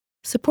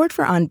Support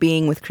for On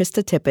Being with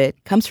Krista Tippett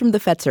comes from the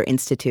Fetzer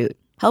Institute,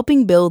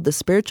 helping build the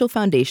spiritual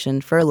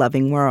foundation for a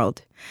loving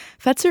world.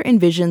 Fetzer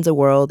envisions a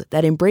world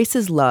that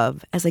embraces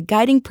love as a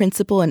guiding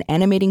principle and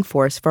animating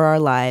force for our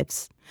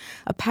lives.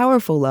 A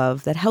powerful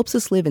love that helps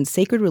us live in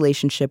sacred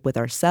relationship with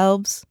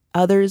ourselves,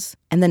 others,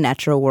 and the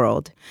natural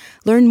world.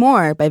 Learn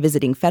more by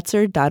visiting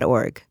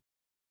Fetzer.org.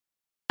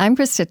 I'm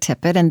Krista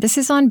Tippett, and this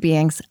is On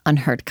Being's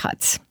Unheard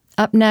Cuts.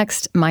 Up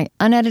next, my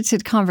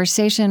unedited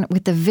conversation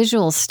with the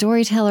visual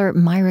storyteller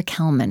Maira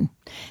Kalman.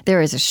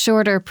 There is a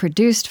shorter,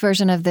 produced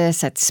version of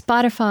this at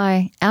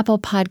Spotify, Apple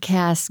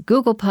Podcasts,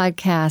 Google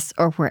Podcasts,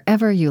 or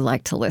wherever you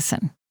like to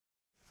listen.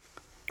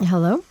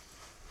 Hello?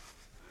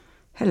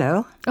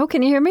 Hello. Oh,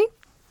 can you hear me?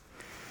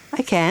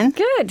 I can.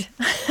 Good.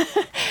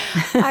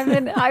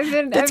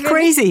 That's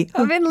crazy.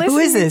 I've been listening. Who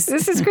is this?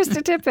 This is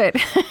Krista Tippett.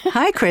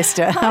 Hi,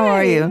 Krista. How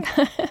are you?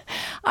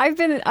 I've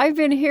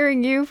been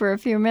hearing you for a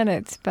few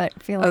minutes, but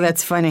feeling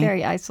that's funny.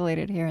 Very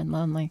isolated here and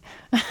lonely.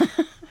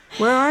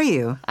 Where are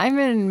you? I'm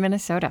in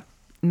Minnesota,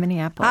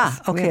 Minneapolis.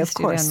 Okay, of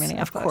course.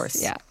 Minneapolis. Of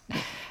course. Yeah.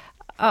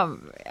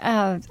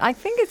 I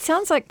think it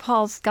sounds like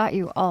Paul's got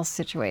you all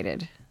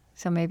situated.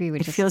 So maybe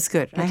It feels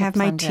good. I have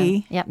my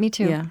tea. Yeah, me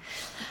too. Yeah.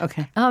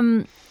 Okay.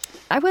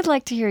 I would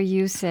like to hear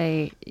you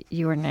say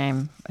your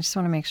name. I just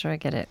want to make sure I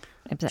get it.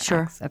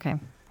 Sure. Okay.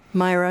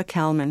 Maira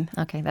Kalman.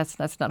 Okay, that's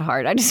not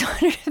hard. I just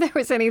wondered if there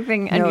was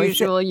anything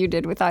unusual you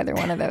did with either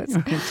one of those.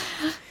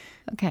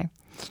 Okay.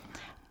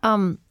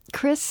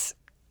 Chris,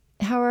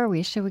 how are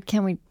we?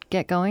 Can we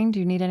get going? Do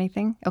you need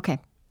anything? Okay.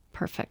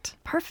 Perfect.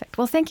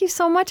 Well, thank you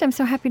so much. I'm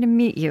so happy to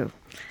meet you.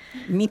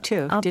 Me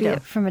too.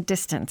 Albeit from a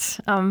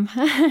distance.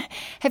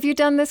 Have you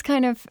done this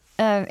kind of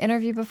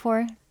interview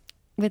before?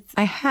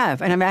 I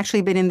have, and I've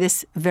actually been in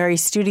this very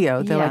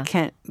studio, though I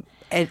can't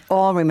at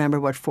all remember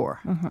what for.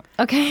 Mm-hmm.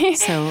 Okay.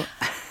 So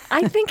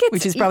I think it's...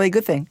 which is probably a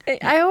good thing.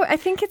 I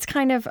think it's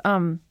kind of...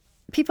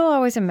 people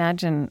always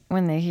imagine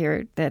when they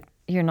hear that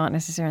you're not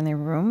necessarily in the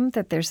room,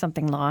 that there's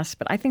something lost.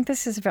 But I think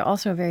this is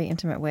also a very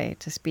intimate way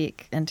to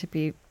speak and to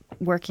be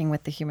working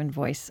with the human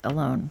voice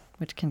alone,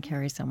 which can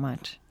carry so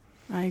much.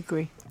 I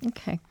agree.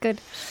 Okay,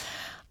 good.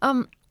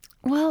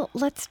 Well,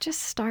 let's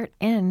just start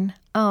in...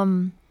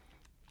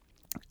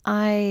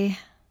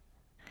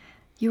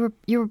 You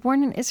were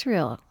born in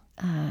Israel,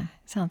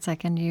 sounds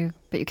like,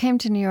 but you came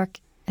to New York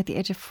at the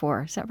age of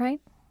 4. Is that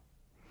right?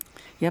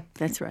 Yep,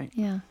 that's right.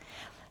 Yeah.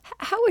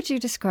 How would you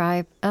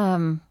describe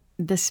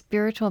the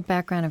spiritual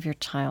background of your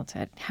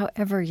childhood,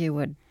 however you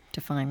would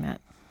define that?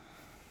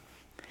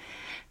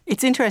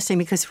 It's interesting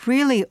because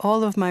really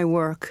all of my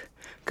work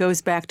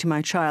goes back to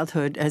my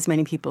childhood, as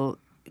many people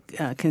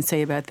can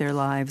say about their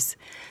lives.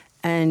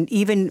 And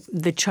even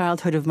the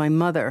childhood of my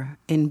mother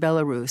in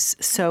Belarus.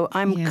 So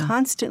I'm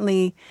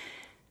constantly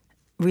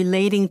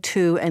relating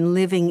to and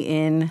living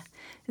in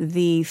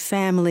the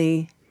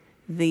family,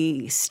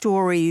 the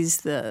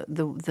stories, the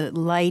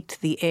light,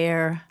 the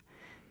air,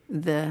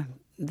 the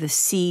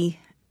sea,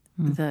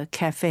 the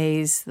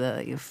cafes,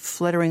 the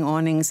fluttering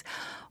awnings.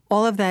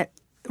 All of that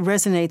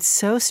resonates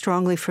so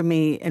strongly for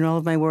me in all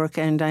of my work,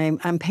 and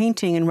I'm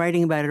painting and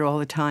writing about it all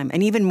the time,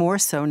 and even more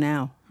so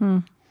now.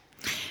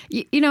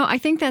 You know, I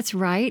think that's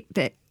right,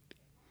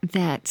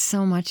 that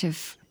so much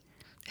of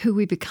who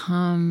we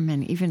become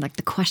and even like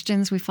the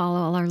questions we follow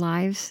all our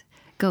lives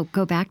go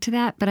back to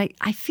that. But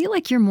I feel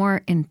like you're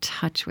more in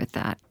touch with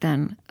that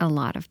than a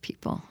lot of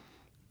people.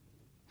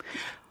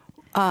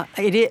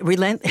 It's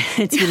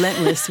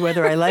relentless,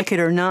 whether I like it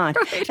or not.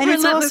 Right. And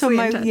it's also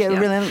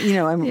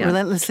I'm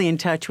relentlessly in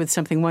touch with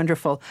something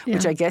wonderful,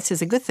 which I guess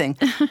is a good thing.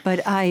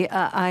 But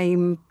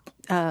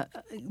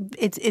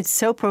it's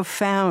so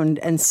profound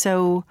and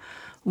so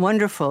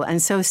wonderful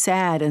and so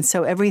sad and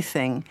so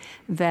everything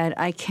that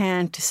I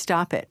can't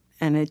stop it.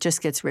 And it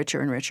just gets richer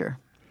and richer.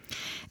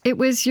 It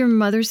was your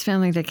mother's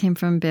family that came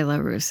from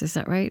Belarus, is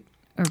that right?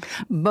 Or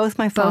both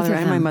my father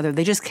and my mother.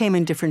 They just came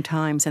in different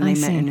times and they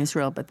met in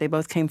Israel, but they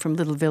both came from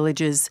little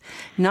villages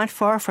not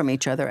far from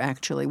each other,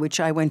 actually,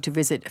 which I went to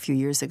visit a few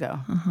years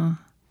ago. Uh-huh.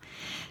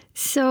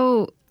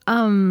 So,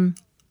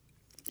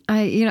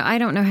 I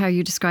don't know how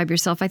you describe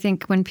yourself. I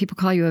think when people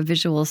call you a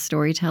visual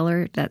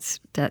storyteller,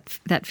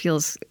 that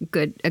feels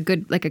good, a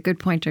good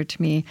pointer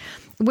to me.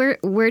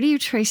 Where do you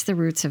trace the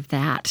roots of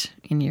that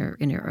in your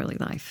early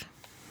life?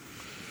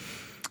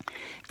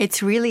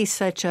 It's really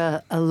such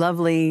a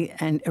lovely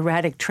and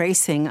erratic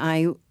tracing.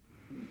 I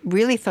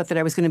really thought that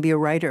I was going to be a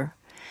writer,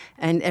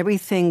 and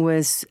everything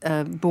was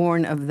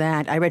born of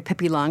that. I read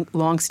Pippi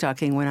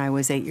Longstocking when I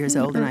was 8 years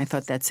old, and I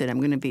thought, that's it, I'm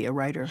going to be a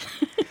writer.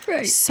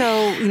 Right.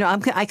 So,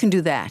 I can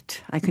do that.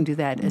 I can do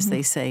that, as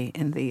they say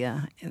in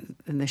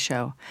the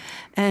show.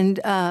 And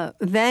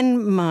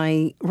then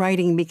my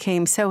writing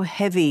became so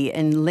heavy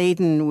and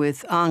laden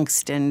with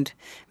angst and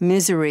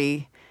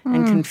misery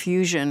and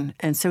confusion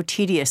and so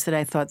tedious that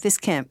I thought, this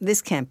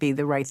can't be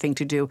the right thing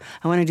to do.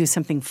 I want to do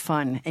something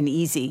fun and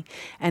easy,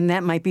 and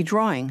that might be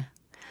drawing.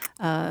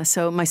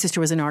 So my sister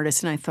was an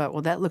artist, and I thought,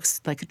 well, that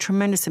looks like a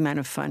tremendous amount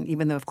of fun,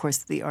 even though, of course,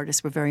 the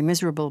artists were very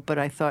miserable. But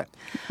I thought,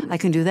 I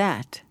can do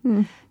that.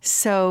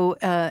 So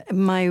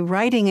my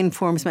writing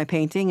informs my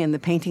painting, and the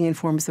painting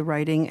informs the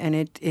writing,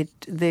 and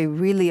they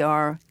really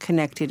are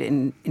connected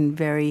in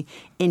very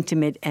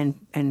intimate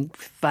and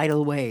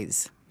vital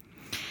ways.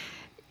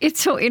 It's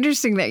so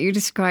interesting that you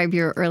describe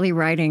your early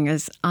writing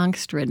as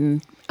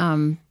angst-ridden,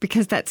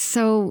 because that's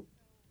so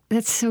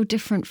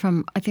different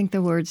from, I think,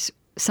 the words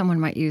someone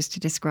might use to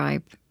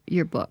describe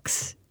your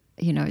books.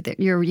 You know, that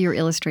your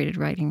illustrated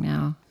writing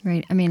now,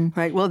 right? I mean,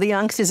 right. Well, the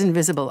angst is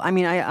invisible. I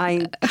mean,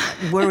 I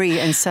worry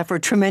and suffer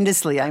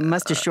tremendously. I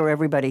must assure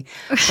everybody,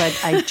 but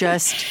I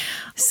just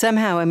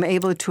somehow am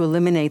able to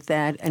eliminate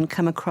that and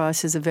come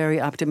across as a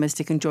very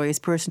optimistic and joyous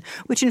person,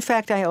 which in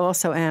fact I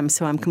also am.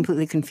 So I'm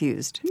completely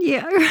confused.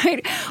 Yeah,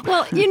 right.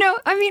 Well, you know,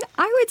 I mean,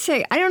 I would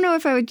say I don't know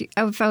if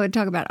I would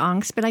talk about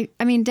angst, but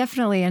I mean,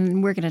 definitely,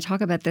 and we're going to talk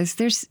about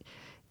this.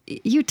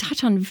 You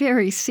touch on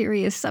very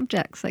serious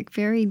subjects, like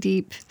very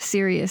deep,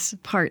 serious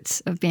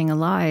parts of being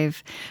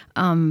alive,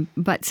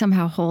 but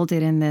somehow hold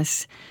it in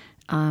this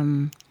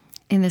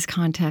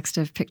context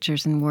of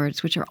pictures and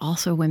words, which are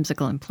also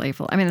whimsical and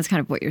playful. I mean, that's kind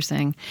of what you're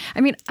saying.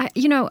 I mean,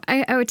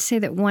 I would say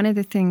that one of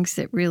the things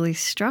that really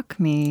struck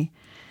me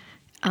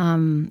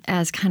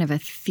as kind of a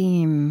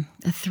theme,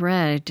 a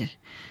thread,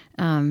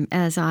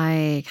 as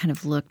I kind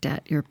of looked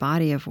at your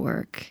body of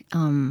work,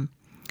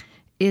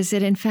 is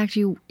that, in fact,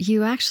 you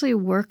actually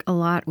work a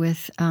lot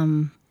with,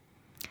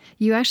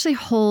 you actually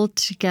hold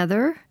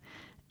together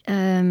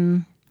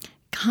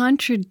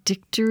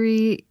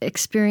contradictory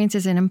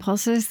experiences and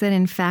impulses that,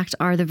 in fact,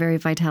 are the very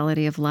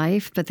vitality of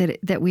life, but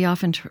that we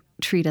often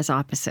treat as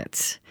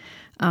opposites.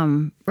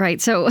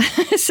 Right? So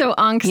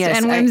angst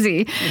and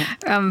whimsy.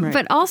 Right.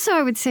 But also,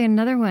 I would say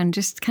another one,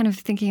 just kind of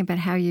thinking about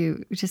how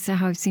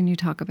I've seen you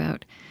talk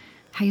about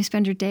how you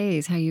spend your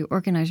days, how you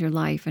organize your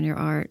life and your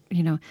art,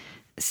 you know.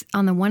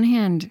 On the one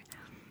hand,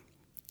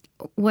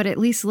 what at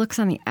least looks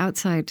on the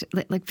outside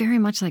like very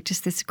much like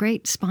just this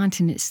great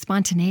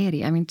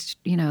spontaneity. I mean,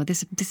 you know,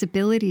 this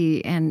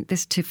ability and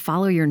this to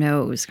follow your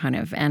nose kind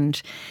of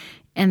and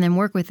then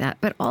work with that.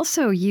 But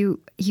also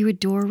you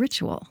adore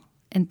ritual,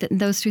 and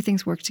those two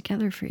things work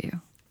together for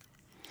you.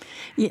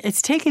 Yeah,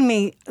 it's taken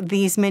me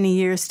these many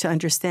years to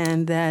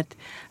understand that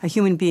a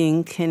human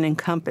being can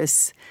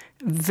encompass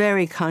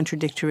very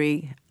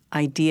contradictory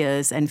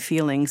ideas and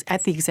feelings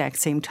at the exact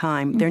same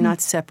time. They're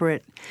not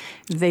separate.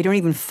 They don't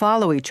even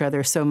follow each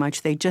other so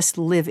much. They just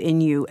live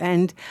in you.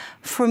 And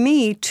for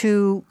me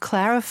to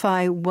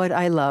clarify what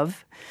I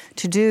love,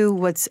 to do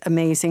what's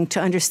amazing,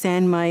 to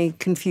understand my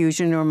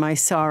confusion or my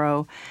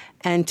sorrow,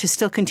 and to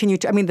still continue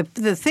to, I mean,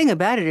 the thing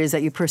about it is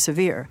that you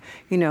persevere,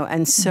 you know,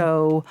 and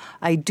so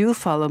I do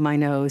follow my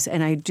nose,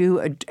 and I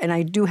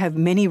do have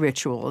many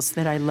rituals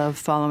that I love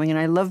following, and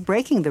I love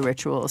breaking the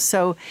rituals.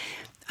 So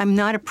I'm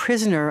not a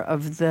prisoner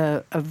of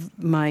the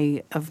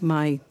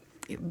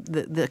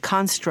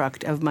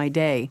construct of my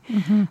day.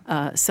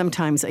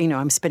 Sometimes, you know,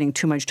 I'm spending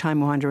too much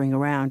time wandering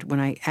around when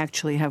I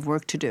actually have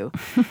work to do.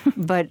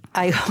 But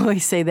I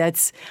always say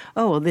this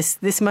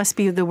must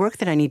be the work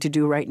that I need to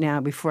do right now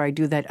before I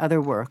do that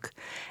other work.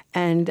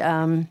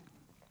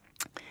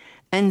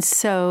 And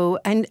so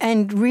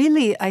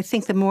really, I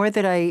think the more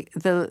that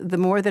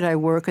I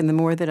work and the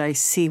more that I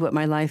see what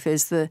my life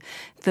is, the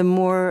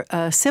more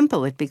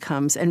simple it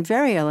becomes and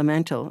very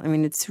elemental. I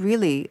mean, it's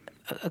really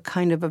a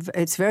kind of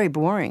it's very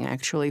boring,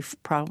 actually.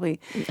 Probably,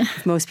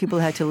 if most people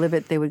had to live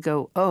it, they would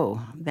go,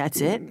 "Oh,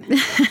 that's it."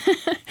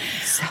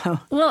 So,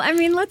 well, I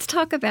mean, let's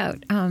talk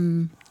about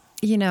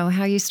you know,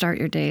 how you start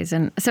your days.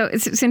 And so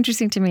it's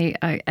interesting to me.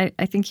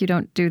 I think you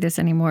don't do this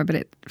anymore,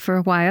 but for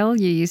a while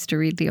you used to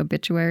read the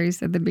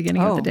obituaries at the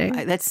beginning of the day.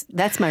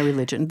 That's my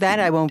religion. That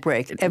I won't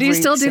break. Do you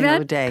still do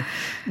that? Day.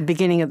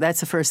 That's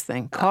the first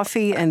thing.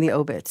 Coffee and the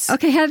obits.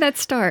 Okay, how did that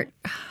start?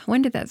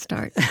 When did that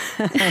start?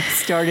 It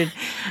started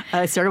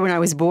when I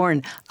was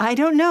born. I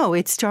don't know.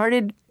 It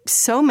started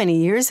so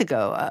many years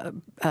ago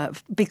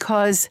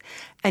because,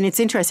 and it's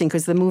interesting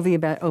because the movie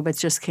about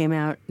obits just came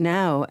out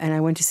now, and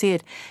I went to see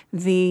it.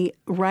 The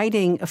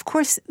writing, of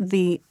course,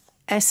 the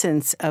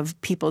essence of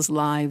people's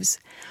lives,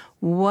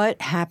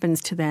 what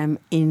happens to them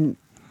in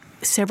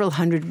several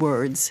hundred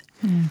words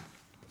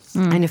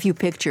and a few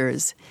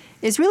pictures,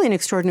 is really an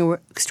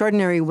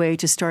extraordinary way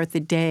to start the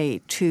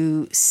day,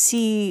 to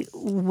see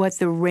what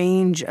the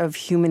range of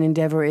human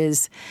endeavor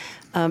is.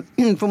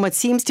 From what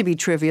seems to be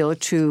trivial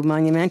to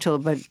monumental,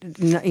 but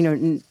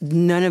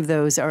none of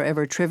those are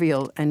ever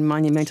trivial, and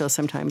monumental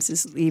sometimes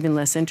is even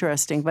less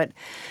interesting. But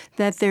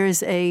that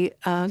there's a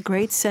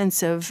great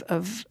sense of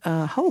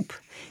hope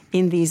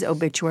in these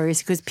obituaries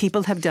because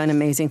people have done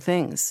amazing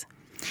things.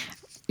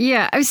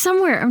 Yeah, I was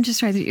somewhere. I'm just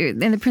trying to.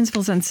 In the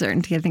Principles of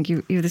Uncertainty, I think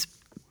you have this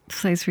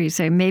place where you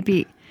say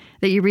maybe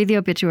that you read the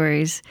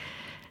obituaries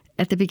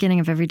at the beginning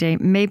of every day.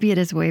 Maybe it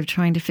is a way of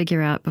trying to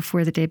figure out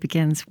before the day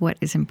begins what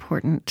is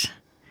important.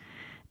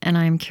 And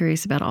I'm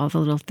curious about all the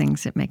little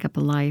things that make up a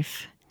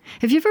life.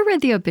 Have you ever read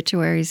the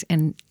obituaries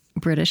in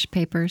British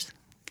papers?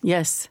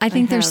 Yes, I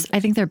think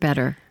they're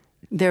better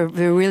They're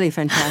really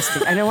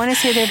fantastic. I don't want to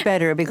say they're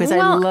better because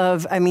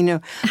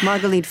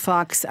Margalit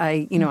Fox.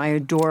 I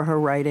adore her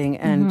writing,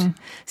 and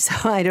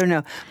so I don't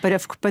know.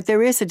 But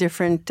there is a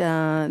different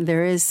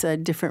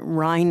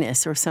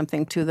wryness or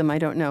something to them. I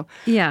don't know.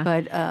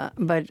 Yeah.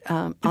 But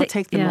I'll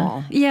take them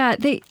all. Yeah.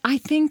 I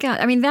think.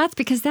 That's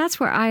because that's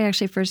where I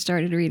actually first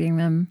started reading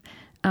them.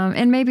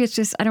 And maybe it's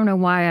just I don't know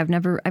why I've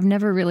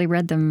never really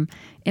read them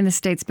in the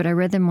States, but I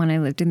read them when I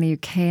lived in the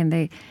UK,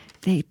 and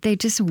they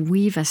just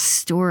weave a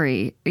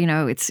story.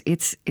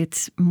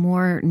 It's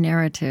more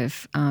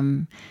narrative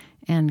and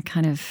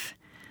kind of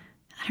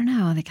I don't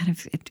know. They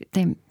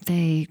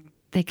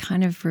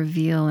kind of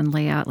reveal and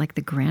lay out like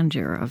the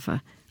grandeur of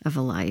a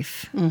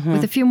life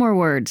with a few more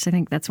words. I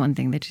think that's one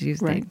thing that you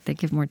use. Right. They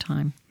give more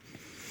time.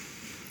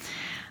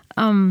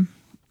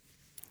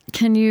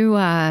 Can you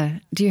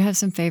do you have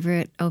some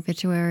favorite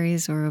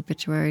obituaries or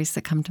obituaries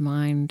that come to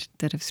mind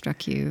that have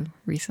struck you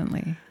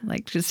recently?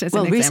 Like just as an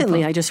example.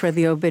 Recently I just read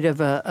the obit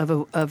of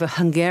a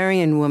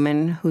Hungarian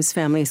woman whose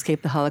family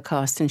escaped the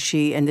Holocaust, and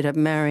she ended up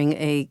marrying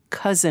a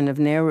cousin of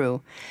Nehru,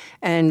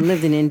 and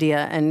lived in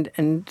India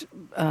and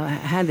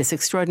had this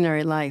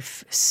extraordinary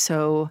life.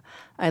 So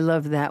I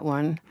love that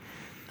one.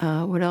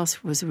 What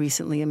else was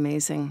recently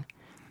amazing?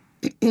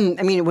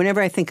 Whenever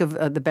I think of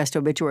the best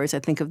obituaries, I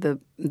think of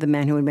the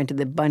man who invented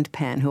the bunt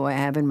pan, who I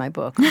have in my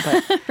book.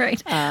 But,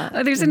 right.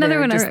 There's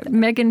another one,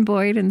 Megan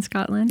Boyd in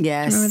Scotland.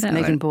 Yes,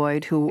 Megan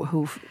Boyd,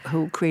 who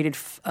created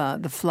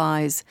the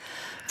flies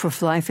for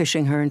fly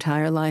fishing her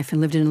entire life,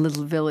 and lived in a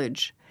little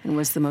village, and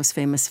was the most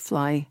famous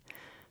fly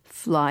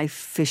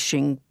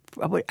fishing.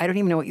 I don't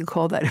even know what you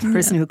call that. A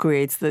person who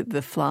creates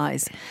the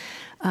flies.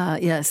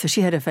 So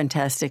she had a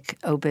fantastic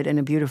obit and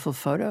a beautiful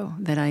photo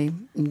that I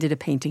did a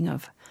painting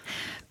of.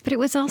 But it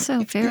was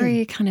also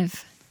very kind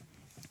of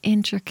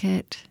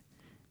intricate,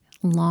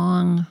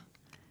 long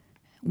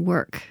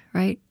work,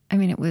 right?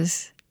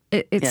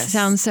 It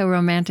sounds so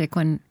romantic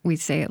when we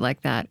say it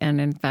like that,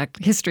 and in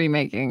fact, history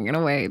making in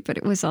a way. But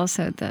it was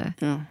also the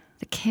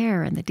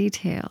care and the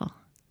detail.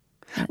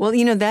 Well,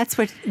 that's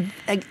what,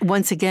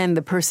 once again,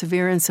 the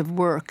perseverance of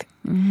work,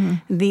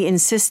 the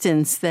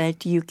insistence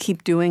that you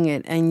keep doing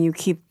it, and you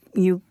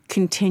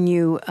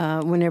continue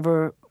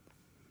whenever,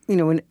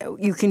 when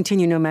you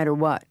continue no matter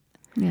what.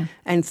 Yeah.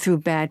 And through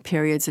bad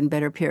periods and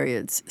better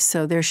periods.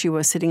 So there she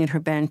was sitting at her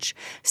bench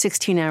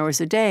 16 hours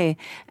a day.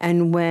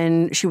 And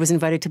when she was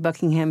invited to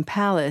Buckingham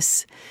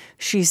Palace,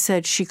 she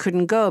said she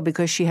couldn't go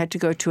because she had to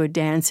go to a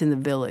dance in the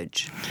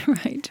village.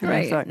 Right. And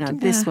I thought, now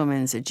this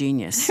woman's a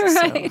genius.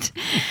 Right. So.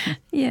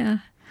 Yeah.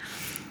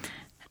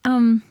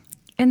 And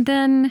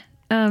then,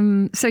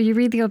 so you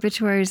read the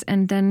obituaries,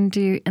 and then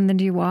do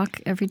you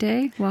walk every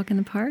day? Walk in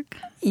the park?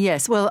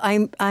 Yes. Well,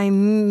 I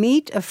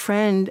meet a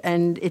friend,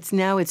 and it's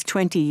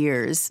 20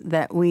 years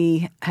that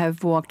we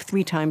have walked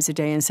 3 times a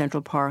day in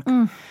Central Park.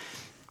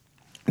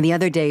 The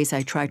other days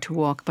I try to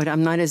walk, but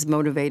I'm not as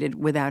motivated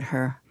without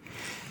her.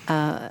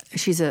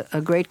 She's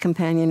a great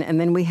companion, and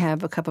then we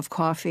have a cup of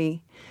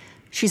coffee.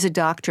 She's a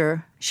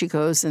doctor. She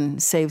goes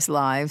and saves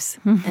lives,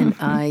 and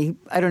I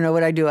don't know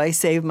what I do. I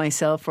save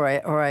myself, or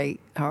I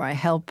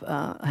help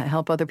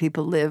other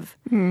people live.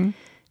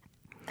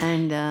 And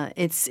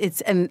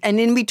and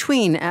in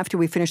between, after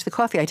we finish the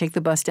coffee, I take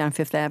the bus down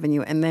Fifth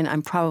Avenue, and then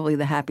I'm probably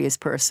the happiest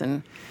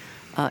person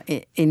on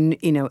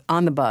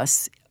the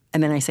bus.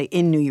 And then I say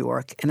in New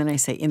York, and then I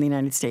say in the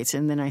United States,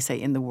 and then I say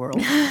in the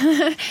world.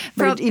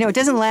 But it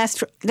doesn't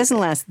last. It doesn't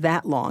last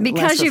that long.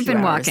 Because you've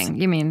been walking.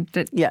 You mean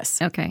that?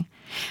 Yes. Okay.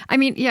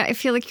 I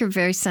feel like you're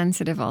very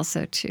sensitive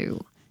also to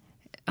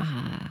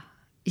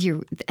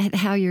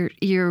how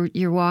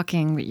you're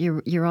walking.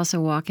 You're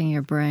also walking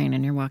your brain,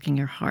 and you're walking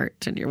your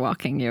heart, and you're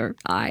walking your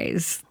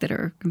eyes that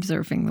are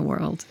observing the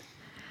world.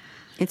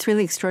 It's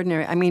really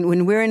extraordinary.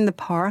 When we're in the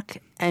park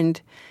and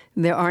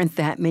there aren't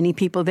that many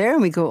people there,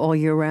 and we go all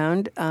year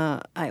round,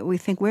 we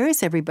think, where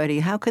is everybody?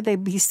 How could they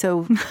be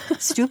so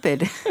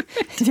stupid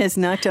as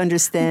not to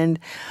understand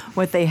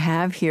what they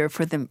have here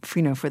for them,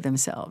 for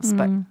themselves?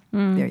 But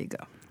there you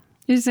go.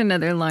 Here's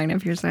another line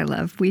of yours I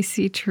love. We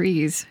see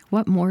trees.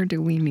 What more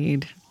do we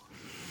need?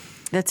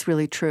 That's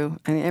really true.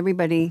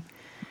 Everybody,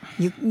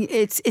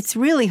 it's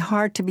really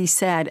hard to be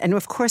sad. And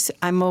of course,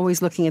 I'm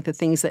always looking at the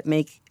things that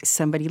make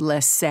somebody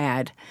less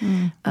sad.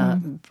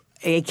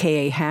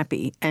 AKA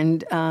happy,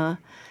 and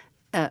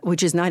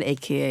which is not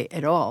AKA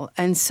at all.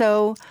 And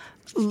so,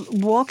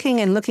 walking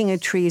and looking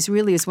at trees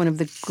really is one of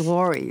the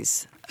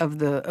glories of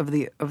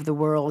the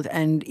world.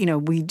 And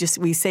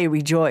we say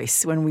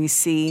rejoice when we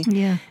see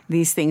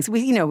these things.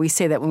 We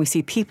say that when we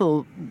see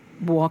people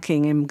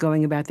walking and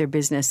going about their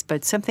business.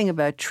 But something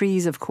about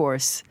trees, of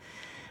course,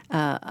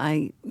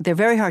 they're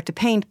very hard to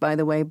paint, by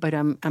the way. But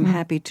I'm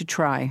happy to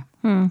try.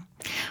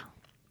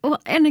 Well,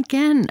 and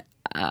again,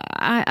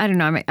 I don't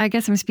know. I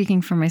guess I'm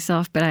speaking for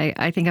myself, but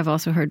I think I've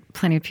also heard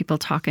plenty of people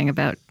talking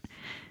about,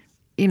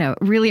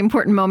 really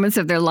important moments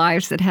of their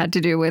lives that had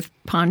to do with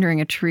pondering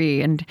a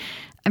tree. And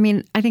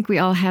I think we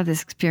all have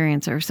this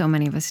experience, or so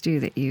many of us do,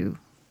 that you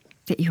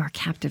that you are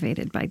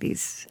captivated by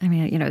these. I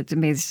mean, it's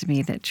amazing to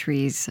me that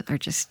trees are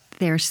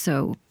they're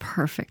so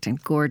perfect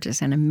and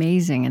gorgeous and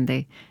amazing, and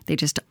they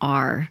just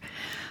are.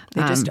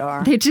 They just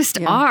are. They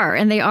just are.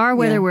 And they are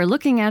whether we're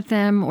looking at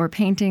them or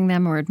painting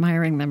them or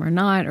admiring them or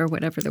not, or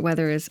whatever the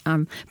weather is.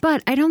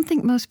 But I don't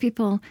think most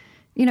people,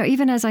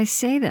 even as I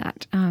say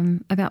that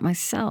about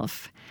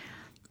myself,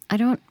 I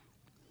don't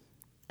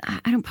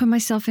put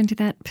myself into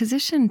that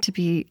position to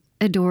be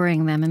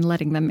adoring them and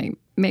letting them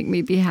make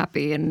me be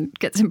happy and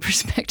get some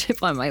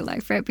perspective on my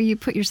life, right? But you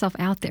put yourself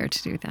out there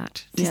to do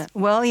that. Yeah.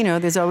 Well,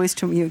 there's always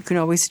you can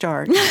always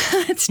start.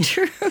 That's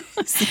true.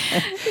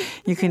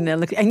 You can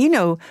look, and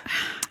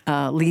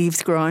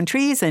leaves grow on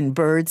trees, and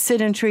birds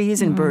sit in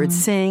trees, and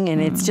birds sing, and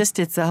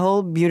it's a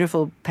whole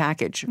beautiful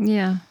package.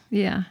 Yeah.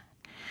 Yeah.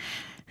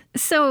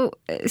 So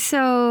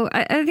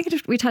I think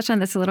we touched on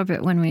this a little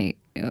bit when we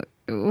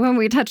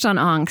touched on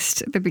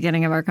angst at the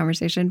beginning of our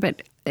conversation,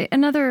 but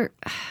another,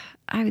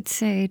 I would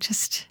say,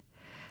 just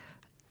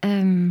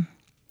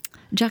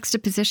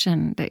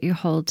juxtaposition that you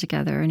hold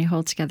together, and you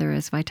hold together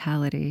as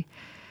vitality,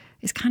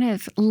 is kind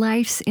of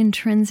life's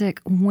intrinsic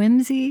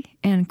whimsy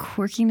and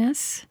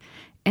quirkiness,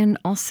 and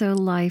also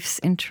life's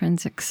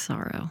intrinsic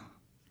sorrow.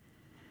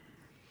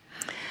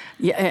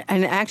 Yeah,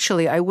 and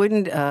actually, I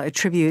wouldn't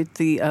attribute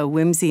the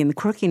whimsy and the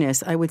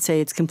quirkiness. I would say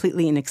it's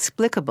completely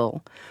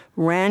inexplicable,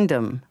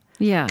 random,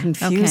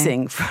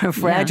 confusing,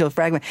 fragile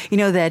fragment.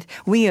 That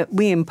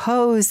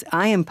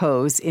I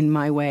impose in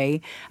my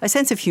way a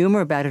sense of humor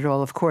about it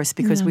all, of course,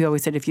 because we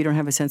always said if you don't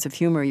have a sense of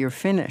humor, you're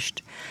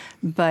finished.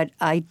 But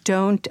I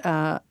don't.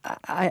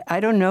 I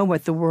don't know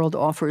what the world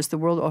offers. The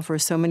world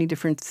offers so many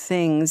different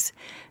things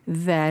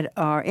that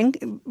are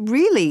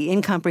really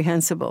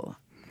incomprehensible.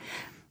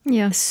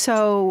 Yeah.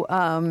 So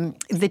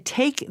the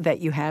take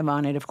that you have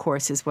on it, of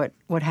course, is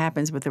what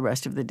happens with the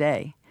rest of the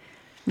day.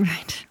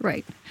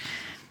 Right.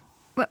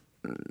 Well,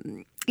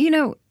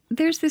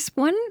 there's this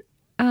one.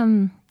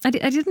 I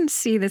didn't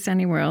see this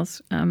anywhere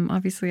else.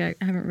 Obviously, I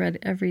haven't read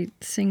every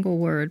single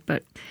word,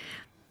 but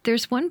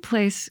there's one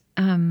place,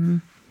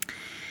 and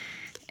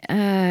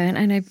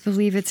I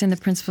believe it's in the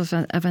Principles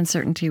of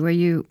Uncertainty, where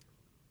you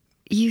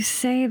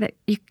say that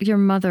your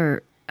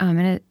mother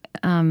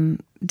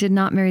did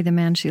not marry the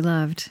man she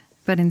loved,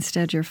 but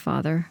instead your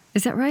father.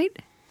 Is that right?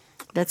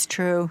 That's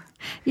true.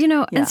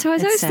 And so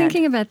as I was sad.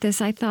 thinking about this,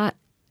 I thought,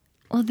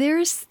 well,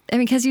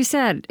 because you've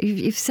said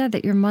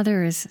that your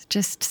mother is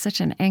just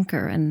such an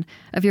anchor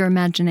of your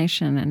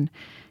imagination,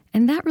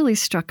 and that really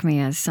struck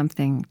me as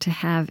something to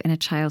have in a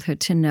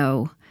childhood, to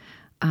know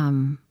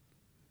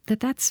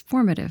that's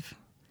formative.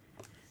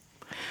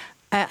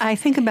 I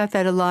think about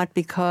that a lot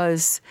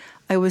because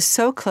I was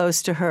so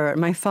close to her.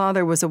 My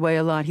father was away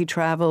a lot. He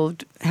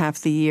traveled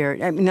half the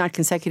year, not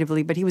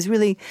consecutively, but he was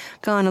really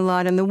gone a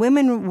lot. And the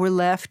women were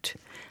left,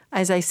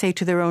 as I say,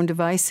 to their own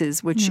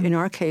devices, which in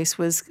our case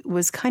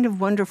was kind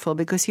of wonderful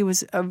because he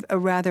was a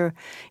rather,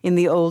 in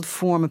the old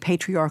form, a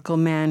patriarchal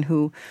man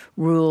who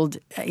ruled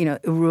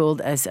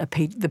as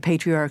the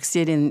patriarchs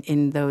did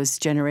in those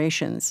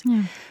generations.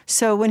 Yeah.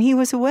 So when he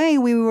was away,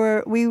 we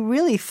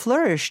really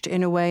flourished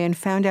in a way and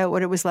found out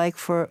what it was like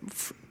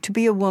to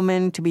be a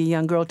woman, to be a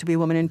young girl, to be a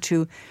woman, and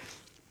to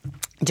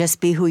just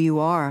be who you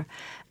are.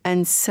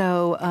 And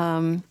so,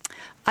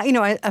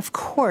 of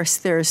course,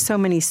 there are so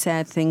many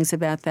sad things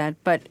about that,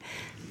 but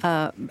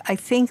I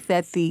think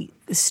that the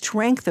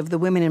strength of the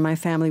women in my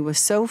family was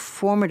so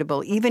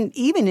formidable, even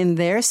in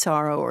their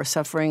sorrow or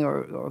suffering,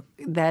 or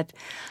that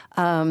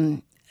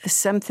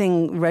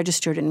something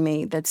registered in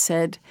me that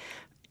said,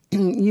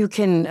 you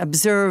can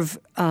observe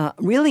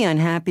really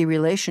unhappy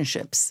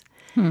relationships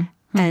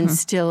and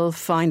still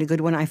find a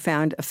good one. I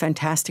found a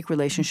fantastic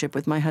relationship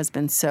with my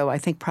husband, so I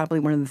think probably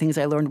one of the things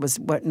I learned was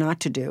what not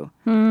to do.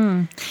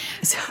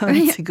 So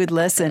it's a good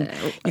lesson.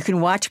 You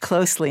can watch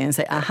closely and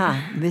say,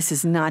 aha, this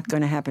is not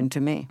going to happen to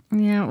me.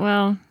 Yeah,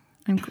 well,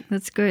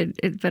 that's good,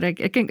 but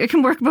it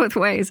can work both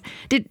ways.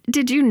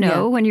 Did you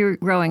know when you were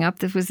growing up,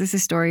 was this a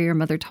story your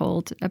mother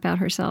told about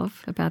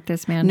herself, about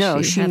this man?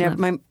 No, she never.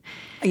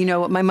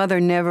 My mother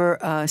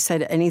never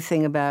said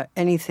anything about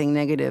anything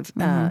negative,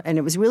 and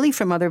it was really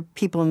from other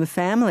people in the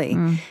family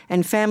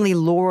and family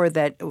lore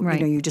that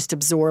you just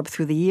absorb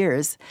through the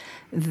years.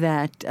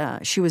 That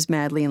she was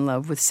madly in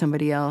love with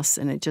somebody else,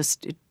 and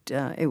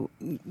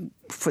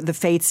the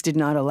fates did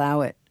not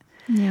allow it.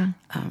 Yeah.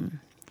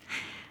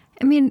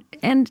 I mean,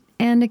 and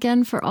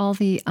again, for all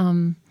the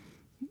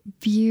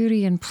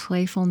beauty and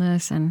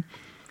playfulness and,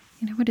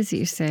 what is it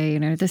you say?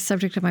 The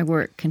subject of my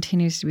work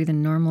continues to be the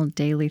normal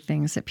daily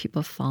things that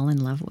people fall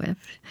in love with.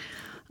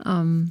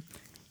 And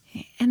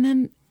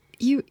then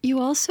you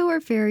also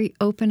are very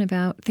open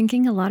about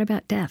thinking a lot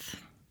about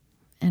death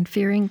and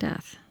fearing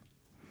death.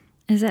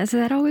 Has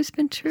that always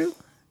been true?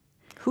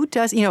 Who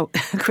does,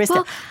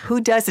 Krista, who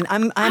doesn't?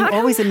 I'm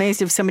always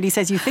amazed if somebody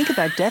says, you think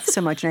about death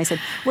so much. And I said,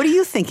 what are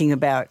you thinking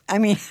about? I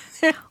mean,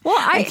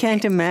 I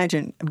can't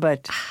imagine,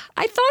 but.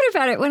 I thought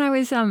about it when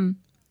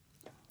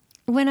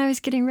I was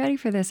getting ready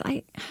for this.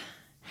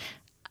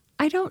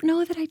 I don't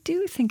know that I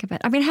do think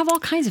about it. I mean, I have all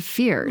kinds of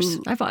fears.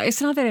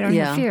 It's not that I don't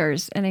have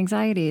fears and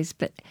anxieties,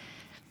 but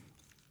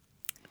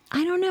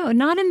I don't know.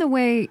 Not in the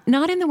way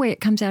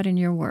it comes out in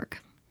your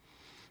work.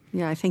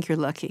 Yeah, I think you're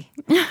lucky.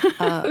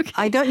 Okay.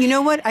 I don't. You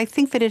know what? I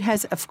think that it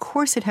has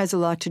a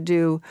lot to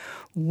do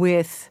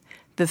with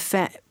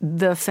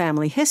the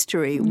family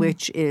history,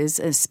 which is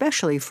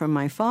especially from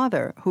my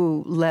father,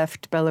 who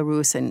left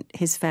Belarus and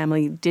his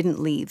family didn't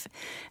leave.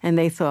 And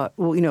they thought,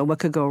 well, what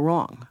could go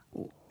wrong?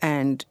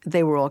 And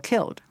they were all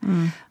killed.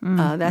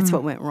 That's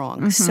what went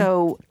wrong. Mm-hmm.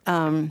 So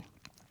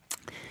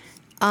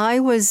I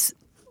was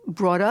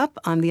brought up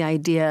on the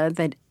idea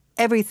that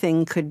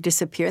everything could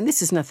disappear. And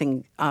this is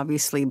nothing,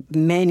 obviously,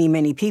 many,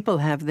 many people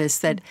have this,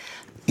 that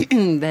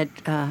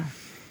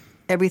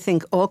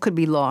everything all could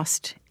be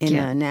lost in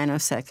a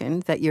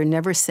nanosecond, that you're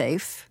never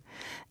safe,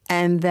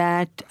 and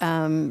that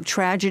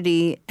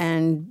tragedy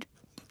and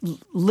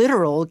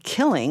literal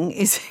killing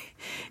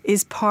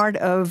is part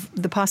of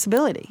the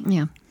possibility.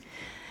 Yeah.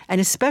 And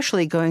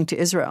especially going to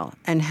Israel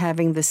and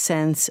having the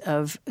sense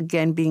of,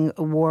 again, being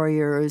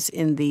warriors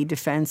in the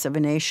defense of a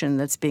nation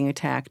that's being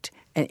attacked.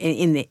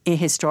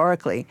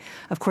 Historically,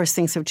 of course,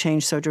 things have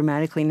changed so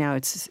dramatically now.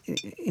 It's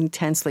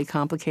intensely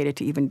complicated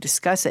to even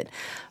discuss it.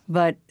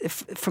 But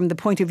from the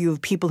point of view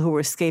of people who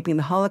were escaping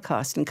the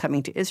Holocaust and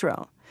coming to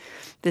Israel,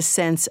 the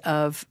sense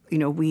of,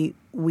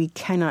 we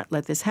cannot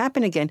let this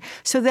happen again.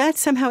 So that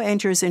somehow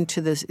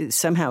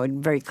it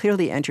very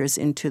clearly enters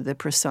into the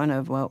persona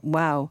of, well,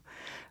 wow,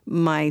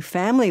 my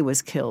family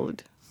was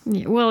killed.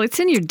 Yeah, well,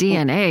 it's in your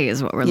DNA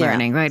is what we're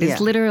learning, right?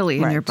 It's literally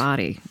in your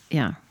body.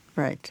 Yeah.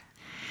 Right.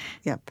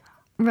 Yep.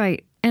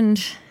 Right.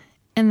 And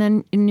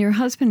then your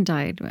husband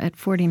died at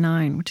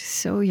 49, which is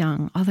so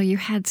young, although you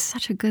had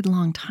such a good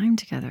long time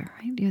together,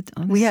 right?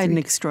 We had an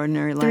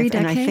extraordinary life. 3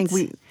 decades? And I think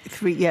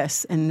three,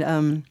 yes.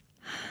 And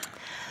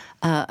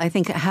I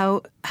think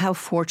how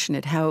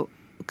fortunate, how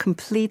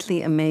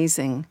completely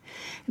amazing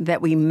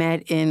that we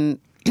met in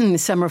the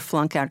summer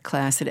flunk-out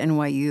class at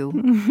NYU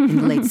in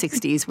the late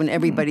 60s when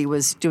everybody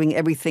was doing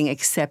everything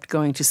except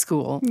going to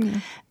school. Yeah.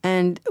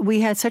 And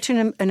we had such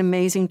an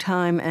amazing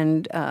time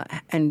and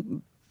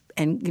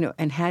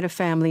had a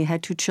family,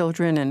 had 2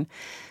 children, and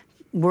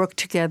worked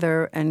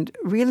together and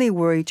really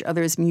were each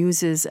other's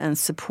muses and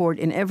support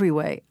in every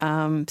way.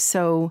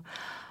 So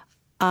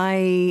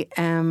I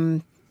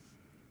am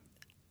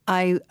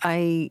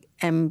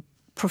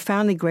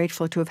profoundly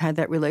grateful to have had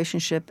that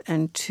relationship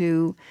and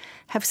to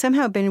have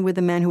somehow been with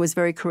a man who was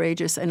very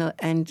courageous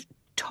and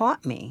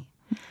taught me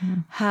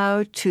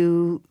how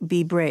to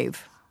be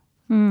brave.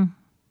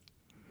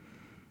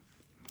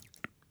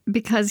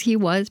 Because he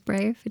was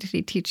brave? Did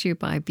he teach you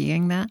by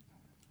being that?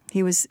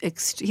 He was,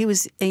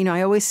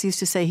 I always used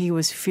to say he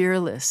was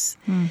fearless.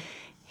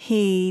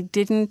 He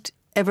didn't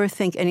ever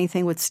think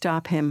anything would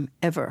stop him,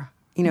 ever.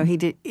 He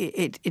did.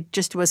 It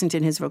just wasn't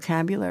in his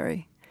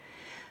vocabulary.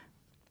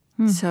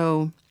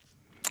 So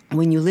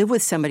when you live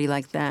with somebody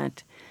like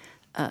that,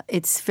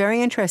 it's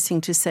very interesting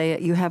to say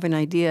you have an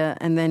idea,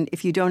 and then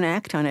if you don't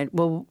act on it,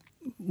 well,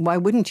 why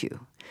wouldn't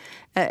you?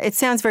 It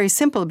sounds very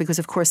simple because,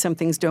 of course, some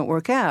things don't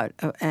work out,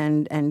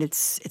 and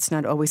it's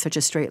not always such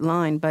a straight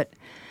line. But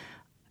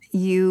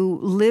you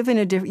live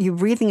you're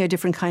breathing a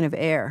different kind of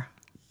air.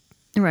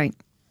 Right.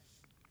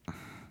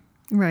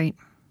 Right.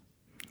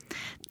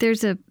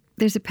 There's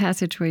a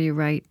passage where you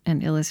write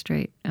and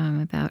illustrate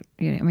about,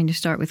 you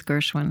start with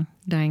Gershwin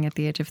dying at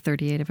the age of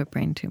 38 of a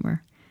brain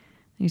tumor.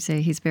 You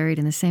say, he's buried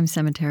in the same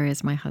cemetery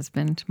as my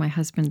husband. My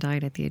husband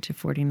died at the age of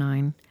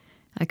 49.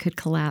 I could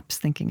collapse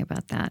thinking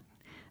about that.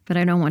 But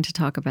I don't want to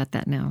talk about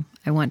that now.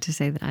 I want to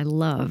say that I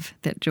love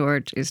that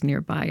George is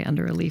nearby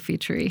under a leafy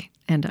tree,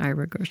 and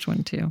Ira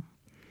Gershwin too.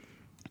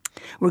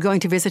 We're going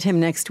to visit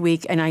him next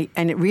week, and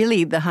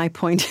really the high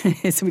point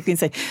is, we can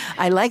say,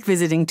 I like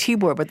visiting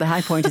Tibor, but the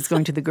high point is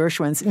going to the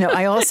Gershwins. No,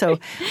 I also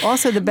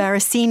the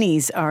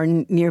Barasinis are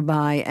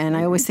nearby, and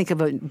I always think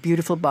of a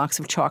beautiful box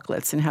of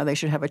chocolates and how they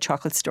should have a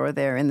chocolate store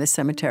there in the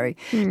cemetery,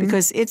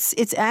 because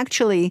it's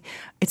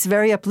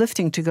very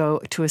uplifting to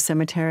go to a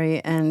cemetery,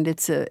 and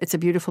it's a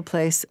beautiful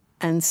place,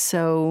 and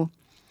so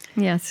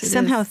yes,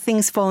 somehow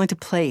things fall into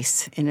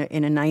place in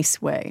a nice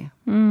way,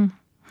 and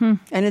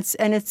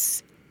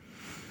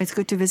it's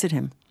good to visit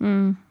him.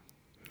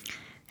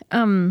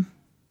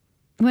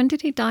 When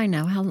did he die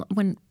now? How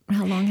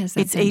long has that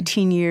been? It's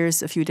 18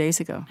 years a few days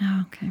ago.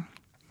 Oh, okay.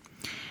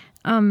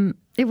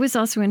 It was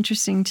also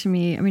interesting to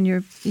me. I mean,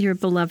 you're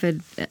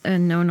beloved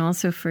and known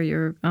also for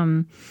your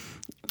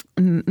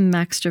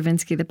Max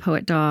Stravinsky, The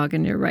Poet Dog,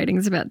 and your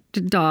writings about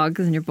dogs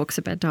and your books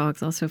about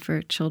dogs, also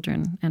for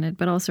children,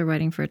 but also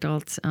writing for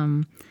adults.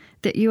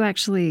 That you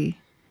actually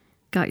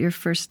got your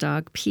first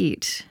dog,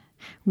 Pete,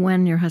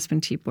 when your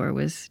husband Tibor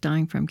was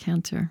dying from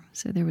cancer.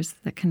 So there was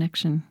that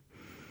connection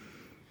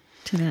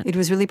to that. It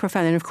was really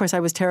profound. And of course, I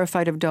was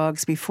terrified of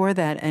dogs before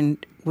that and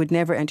would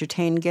never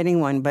entertain getting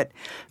one. But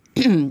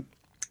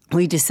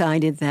we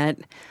decided that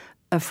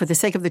for the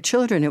sake of the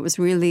children, it was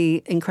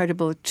really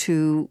incredible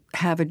to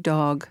have a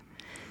dog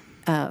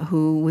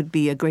who would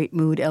be a great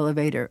mood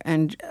elevator.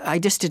 And I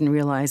just didn't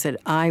realize that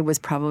I was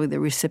probably the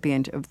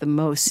recipient of the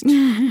most,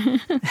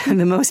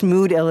 the most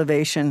mood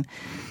elevation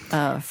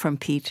from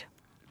Pete.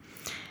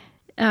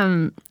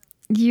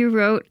 You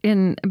wrote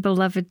in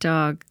Beloved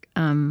Dog,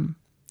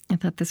 I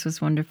thought this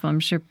was wonderful.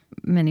 I'm sure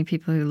many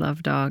people who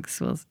love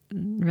dogs will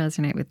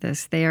resonate with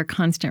this. They are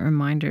constant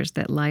reminders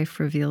that life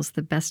reveals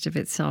the best of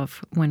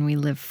itself when we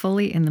live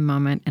fully in the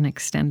moment and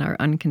extend our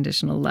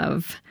unconditional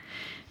love.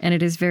 And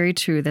it is very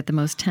true that the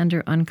most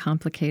tender,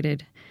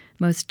 uncomplicated,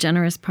 most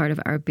generous part of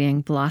our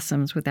being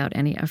blossoms without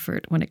any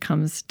effort when it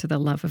comes to the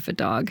love of a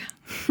dog.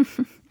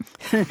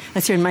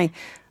 That's right.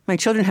 My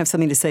children have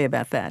something to say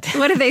about that.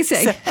 What do they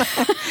say?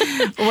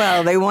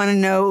 Well, they want to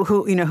know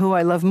who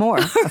I love more,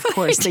 of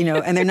course,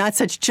 and they're not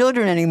such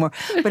children anymore.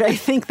 But I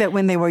think that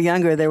when they were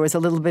younger, there was a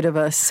little bit of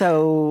a,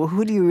 so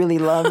who do you really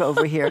love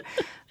over here?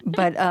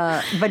 But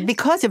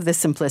because of the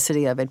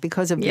simplicity of it,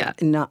 because of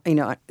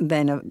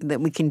that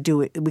we can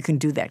do it, we can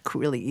do that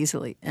really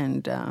easily,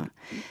 and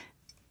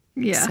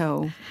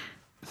so.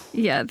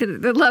 Yeah,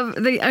 the love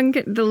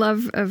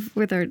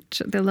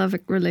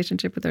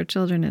relationship with our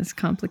children is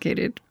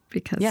complicated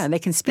because they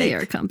can speak. They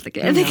are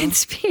complicated. They can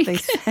speak.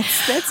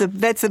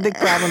 That's a big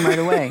problem right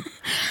away.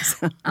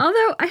 So.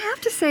 Although I have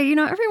to say,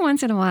 every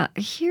once in a while, I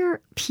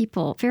hear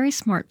people, very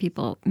smart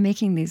people,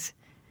 making these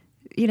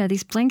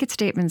blanket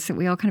statements that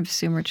we all kind of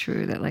assume are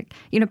true. That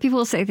people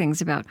will say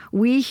things about,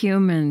 we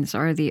humans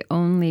are the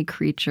only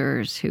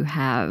creatures who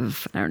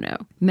have, I don't know,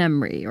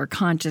 memory or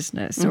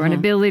consciousness or an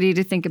ability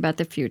to think about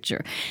the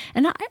future.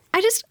 And I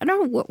don't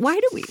know, why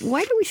do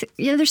we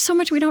there's so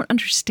much we don't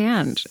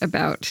understand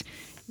about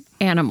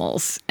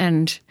animals.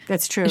 And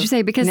that's true. As you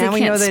say, because now they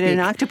can't we know that speak. An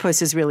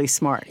octopus is really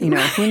smart. Who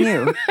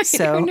knew? Right,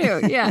 so who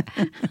knew? Yeah.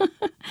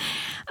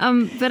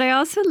 But I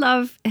also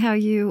love how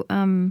you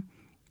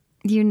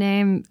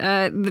name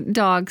the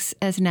dogs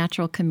as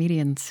natural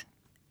comedians.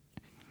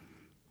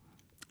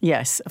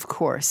 Yes, of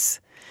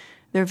course.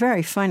 They're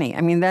very funny.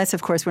 I mean, that's,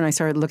 of course, when I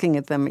started looking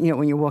at them,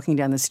 when you're walking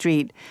down the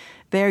street,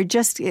 they're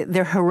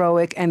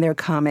heroic and they're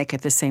comic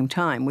at the same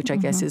time, which I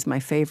guess is my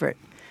favorite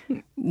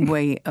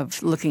way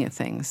of looking at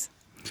things.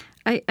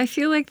 I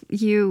feel like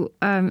you,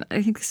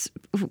 I think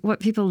what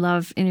people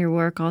love in your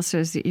work also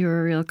is that you're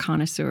a real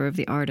connoisseur of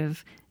the art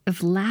of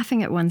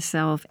laughing at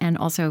oneself and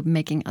also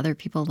making other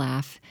people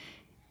laugh.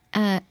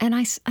 And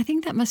I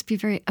think that must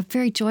be a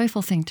very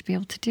joyful thing to be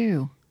able to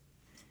do.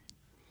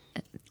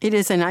 It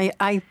is, and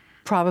I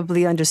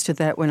probably understood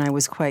that when I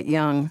was quite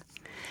young.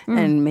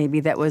 And maybe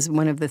that was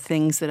one of the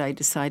things that I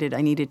decided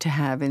I needed to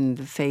have in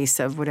the face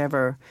of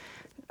whatever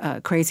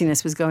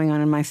craziness was going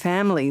on in my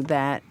family,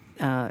 that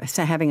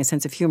having a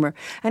sense of humor.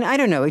 And I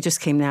don't know, it just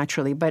came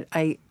naturally. But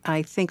I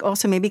think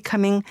also maybe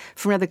coming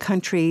from another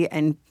country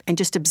and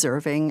just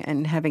observing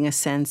and having a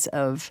sense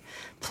of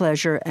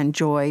pleasure and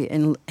joy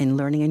in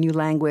learning a new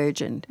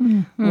language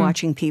and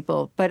watching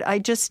people. But I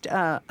just,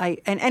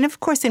 and of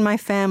course in my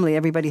family,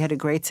 everybody had a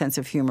great sense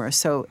of humor.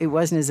 So it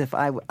wasn't as if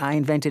I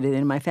invented it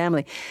in my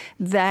family.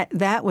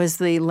 That was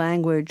the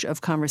language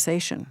of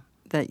conversation,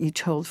 that you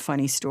told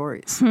funny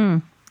stories.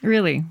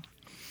 Really?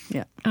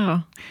 Yeah.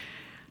 Oh.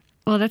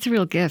 Well, that's a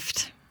real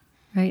gift,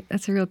 right?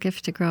 That's a real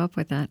gift to grow up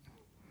with that.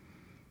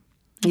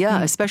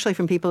 Yeah, especially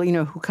from people,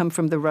 who come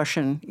from the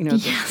Russian,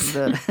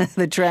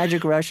 the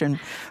tragic Russian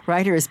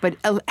writers. But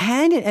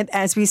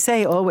as we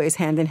say, always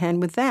hand in hand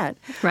with that,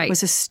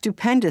 was a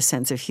stupendous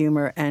sense of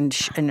humor and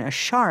a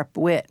sharp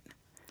wit.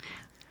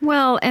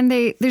 Well, and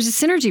there's a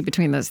synergy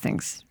between those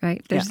things,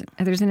 right? There's an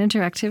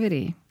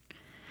interactivity.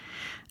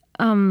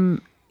 I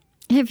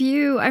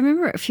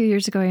remember a few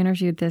years ago I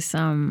interviewed this,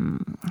 I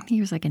think he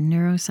was like a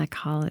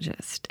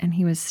neuropsychologist, and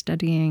he was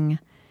studying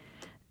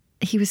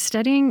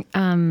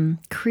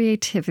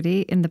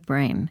creativity in the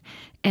brain.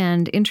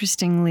 And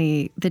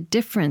interestingly, the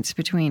difference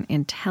between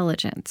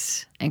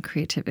intelligence and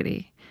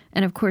creativity.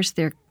 And of course,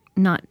 they're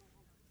not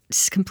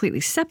completely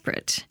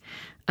separate,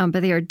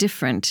 but they are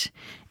different.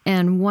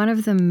 And one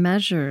of the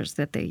measures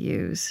that they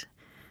use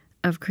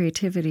of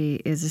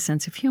creativity is a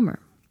sense of humor.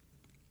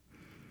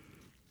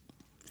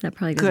 That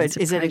probably doesn't good.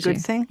 surprise Is it a good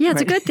you. thing? Yeah,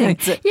 it's a good thing.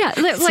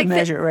 It's a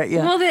measure, right?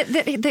 Yeah. Well,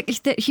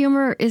 that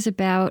humor is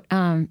about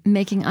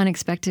making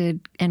unexpected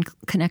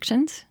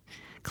connections,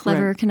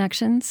 clever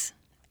connections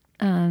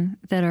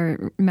that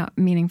are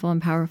meaningful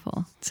and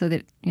powerful. So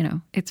that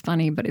it's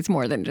funny, but it's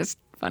more than just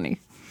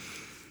funny.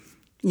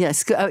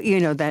 Yes, that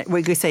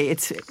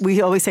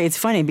we always say it's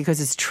funny because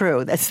it's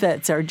true.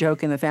 That's our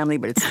joke in the family,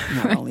 but it's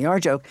not only our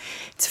joke.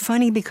 It's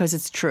funny because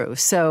it's true.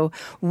 So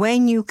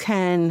when you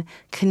can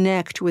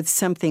connect with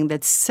something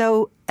that's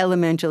so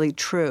elementally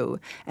true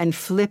and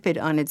flip it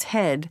on its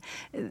head,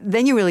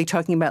 then you're really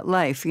talking about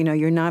life.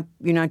 You're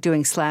not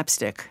doing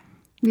slapstick.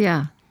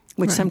 Yeah,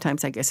 which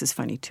sometimes I guess is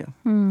funny too.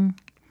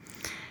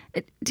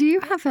 Do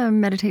you have a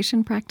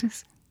meditation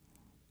practice?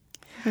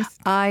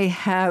 I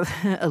have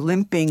a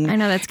limping. I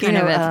know that's kind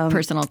of a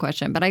personal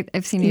question, but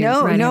I've seen you.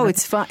 No,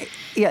 it's fine.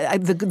 Yeah,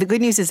 the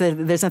good news is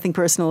that there's nothing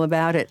personal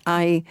about it.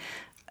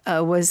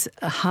 was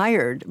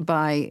hired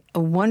by a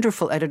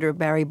wonderful editor,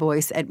 Barry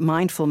Boyce, at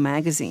Mindful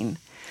Magazine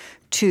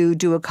to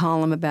do a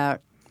column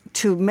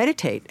to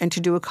meditate and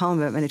to do a column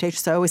about meditation.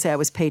 So I always say I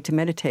was paid to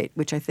meditate,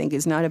 which I think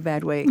is not a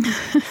bad way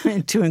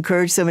to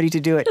encourage somebody to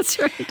do it. That's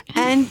right.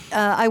 And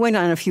I went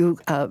on a few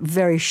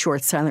very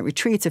short silent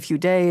retreats, a few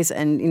days,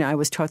 and I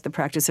was taught the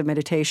practice of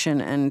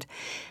meditation.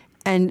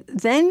 And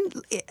then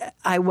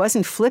I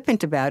wasn't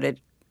flippant about it.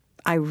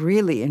 I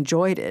really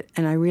enjoyed it,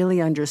 and I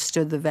really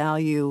understood the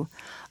value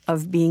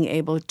of being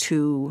able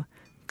to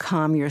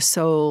calm your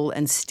soul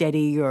and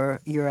steady your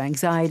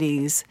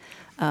anxieties,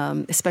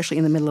 especially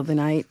in the middle of the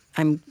night.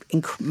 I'm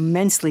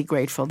immensely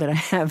grateful that I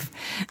have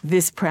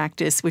this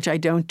practice, which I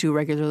don't do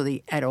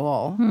regularly at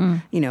all,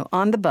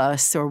 on the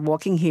bus or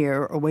walking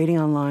here or waiting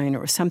online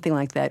or something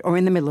like that, or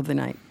in the middle of the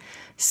night.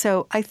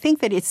 So I think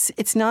that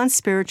it's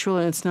non-spiritual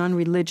and it's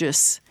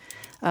non-religious,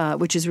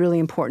 which is really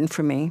important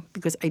for me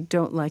because I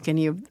don't like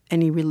any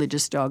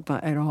religious dogma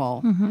at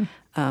all.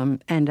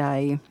 And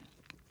I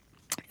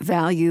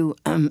value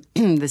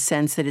the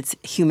sense that it's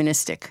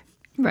humanistic.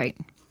 Right.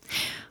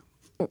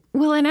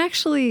 Well, and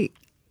actually,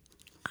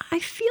 I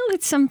feel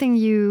it's something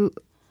you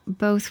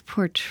both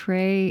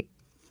portray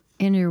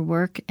in your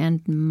work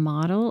and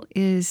model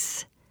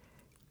is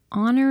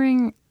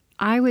honoring,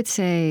 I would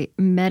say,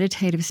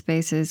 meditative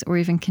spaces or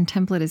even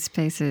contemplative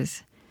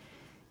spaces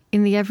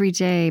in the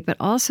everyday, but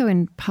also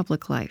in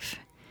public life,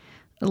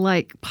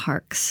 like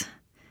parks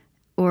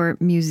or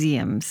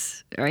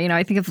museums. Or,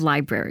 I think of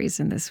libraries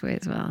in this way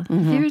as well.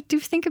 Do you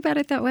think about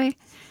it that way?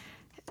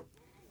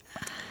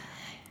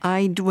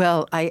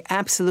 I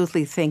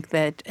absolutely think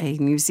that a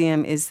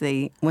museum is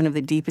one of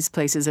the deepest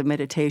places of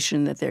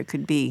meditation that there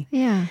could be.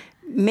 Yeah.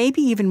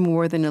 Maybe even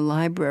more than a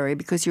library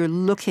because you're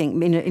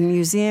looking. In a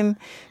museum,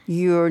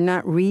 you're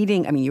not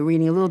reading. I mean, you're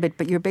reading a little bit,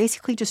 but you're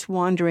basically just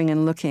wandering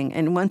and looking.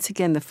 And once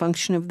again, the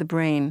function of the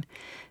brain,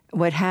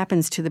 what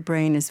happens to the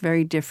brain is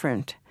very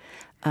different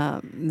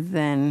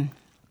than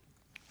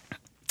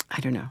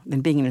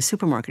being in a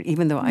supermarket,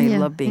 even though I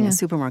love being in a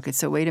supermarket.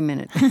 So wait a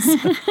minute.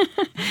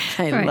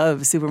 I love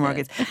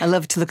supermarkets. I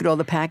love to look at all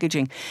the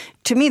packaging.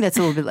 To me, that's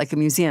a little bit like a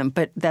museum,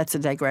 but that's a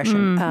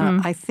digression.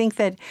 I think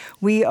that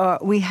we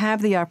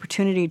have the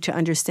opportunity to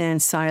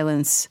understand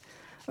silence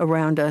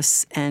around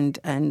us and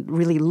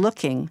really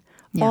looking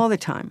all the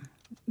time.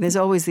 There's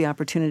always the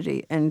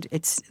opportunity, and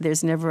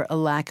there's never a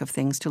lack of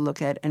things to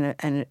look at,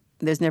 and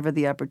there's never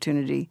the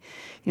opportunity.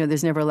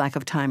 There's never a lack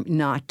of time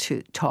not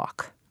to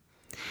talk.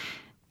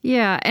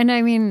 Yeah, and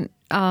I mean,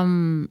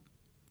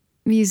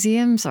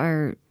 museums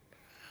are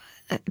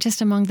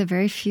just among the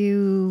very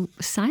few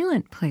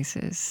silent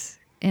places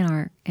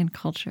in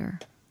culture.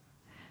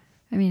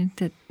 I mean,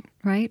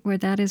 where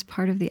that is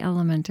part of the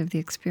element of the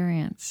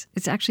experience.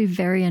 It's actually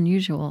very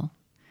unusual.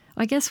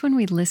 I guess when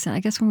we listen, I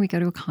guess when we go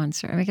to a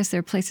concert, I guess there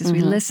are places we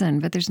listen,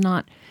 but there's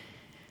not.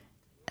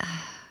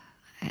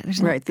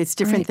 Right, it's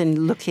different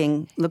than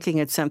looking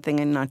at something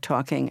and not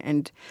talking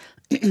and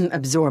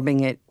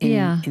absorbing it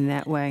in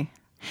that way.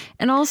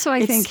 And also,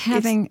 I think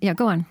having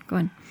go on.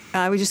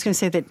 I was just going to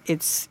say that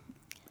it's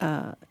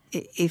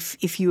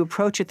if you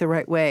approach it the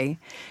right way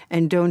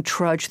and don't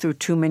trudge through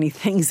too many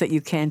things that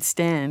you can't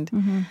stand,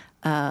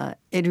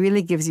 it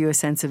really gives you a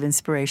sense of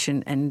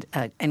inspiration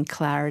and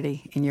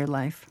clarity in your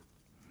life.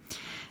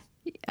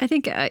 I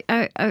think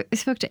I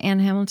spoke to Anne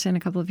Hamilton a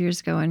couple of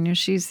years ago, and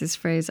she used this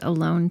phrase,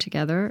 alone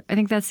together. I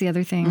think that's the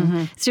other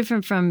thing. It's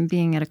different from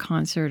being at a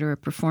concert or a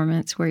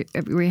performance where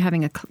you're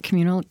having a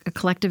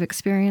collective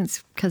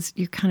experience because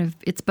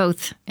it's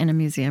both in a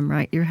museum,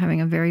 right? You're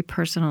having a very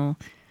personal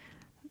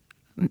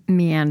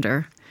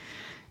meander,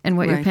 and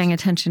what you're paying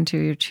attention to,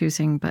 you're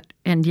choosing,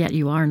 and yet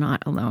you are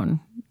not alone.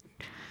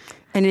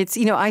 And it's,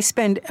 I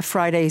spend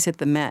Fridays at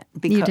the Met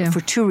for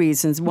two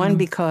reasons. One,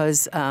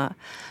 because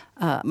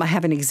I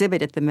have an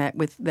exhibit at the Met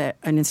with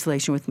an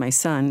installation with my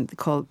son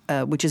called,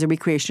 which is a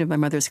recreation of my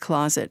mother's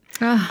closet,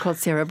 called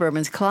Sarah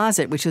Berman's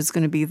Closet, which is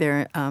going to be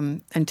there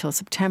until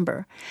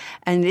September.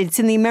 And it's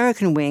in the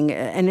American wing,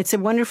 and it's a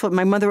wonderful.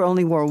 My mother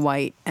only wore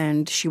white,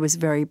 and she was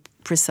very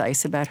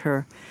precise about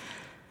her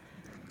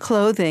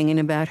clothing and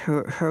about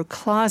her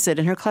closet.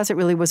 And her closet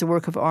really was a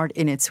work of art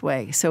in its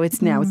way. So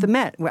it's now at the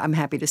Met, I'm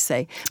happy to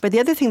say. But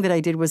the other thing that I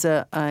did was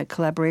a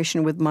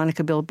collaboration with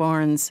Monica Bill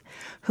Barnes,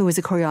 who is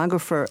a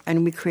choreographer,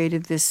 and we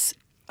created this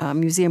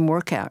museum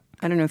workout.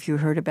 I don't know if you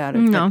heard about it.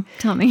 No,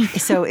 tell me.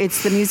 So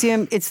it's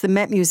the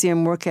Met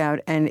Museum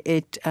workout, and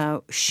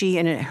she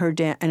and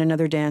and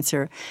another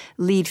dancer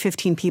lead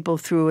 15 people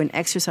through an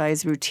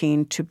exercise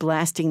routine to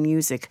blasting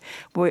music,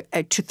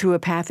 through a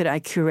path that I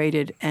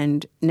curated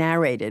and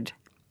narrated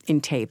in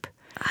tape,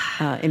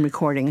 in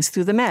recordings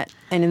through the Met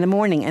and in the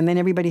morning. And then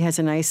everybody has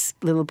a nice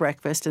little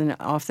breakfast and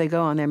off they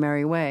go on their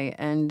merry way.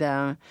 And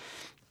I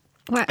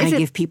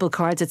give people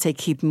cards that say,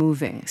 keep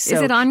moving. So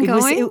is it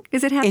ongoing?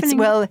 Is it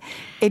happening?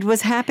 It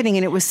was happening,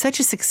 and it was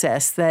such a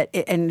success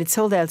and it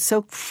sold out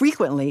so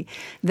frequently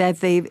that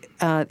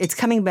it's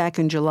coming back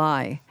in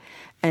July.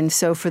 And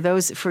so for the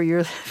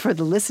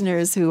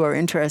listeners who are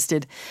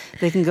interested,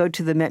 they can go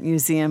to the Met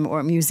Museum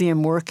or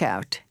Museum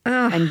Workout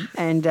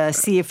and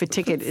see if a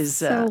ticket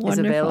is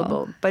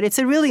available. But it's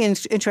a really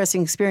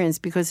interesting experience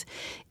because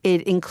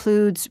it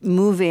includes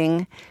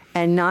moving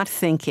and not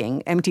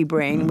thinking, empty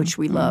brain, which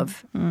we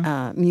love,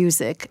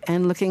 music,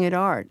 and looking at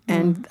art,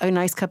 and a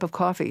nice cup of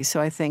coffee. So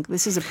I think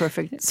this is a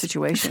perfect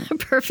situation. It's a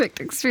perfect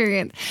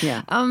experience.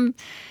 Yeah.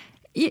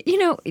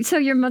 So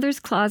your mother's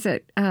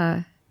closet,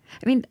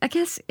 I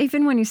guess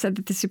even when you said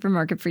that the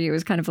supermarket for you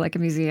is kind of like a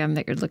museum,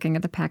 that you're looking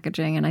at the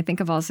packaging, and I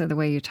think of also the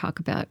way you talk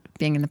about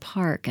being in the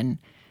park, and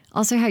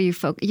also how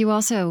you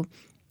also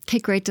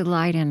take great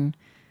delight in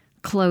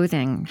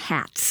clothing,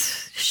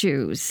 hats,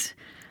 shoes,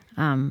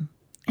 and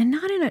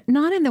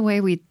not in the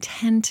way we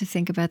tend to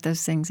think about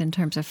those things in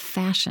terms of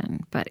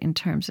fashion, but in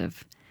terms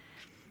of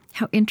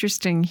how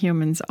interesting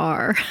humans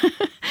are,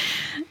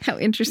 how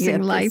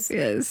interesting life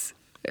is.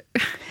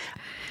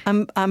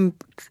 I'm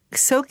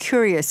so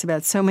curious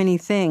about so many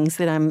things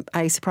that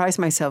I surprise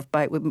myself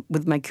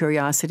with my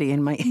curiosity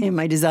and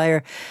my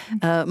desire,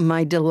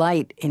 my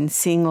delight in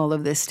seeing all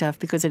of this stuff.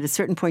 Because at a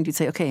certain point you'd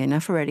say, okay,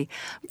 enough already.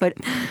 But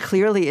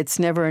clearly it's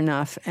never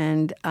enough.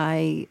 And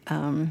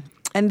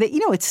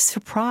it's a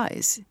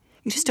surprise.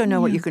 You just don't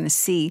know what you're going to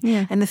see.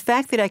 Yeah. And the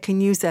fact that I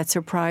can use that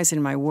surprise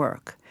in my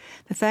work,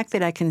 the fact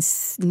that I can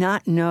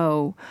not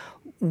know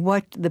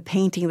what the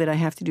painting that I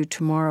have to do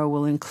tomorrow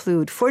will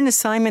include for an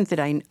assignment that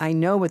I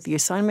know what the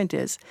assignment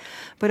is,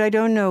 but I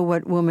don't know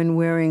what woman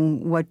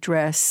wearing what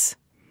dress,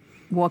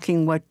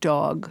 walking what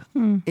dog,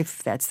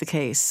 if that's the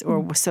case,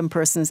 or some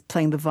person's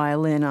playing the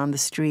violin on the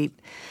street,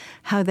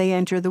 how they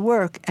enter the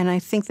work. And I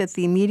think that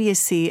the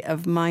immediacy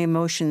of my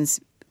emotions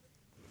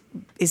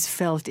is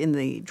felt in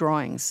the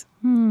drawings.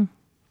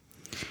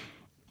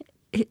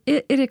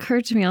 It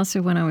occurred to me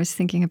also when I was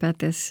thinking about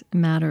this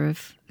matter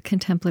of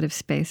contemplative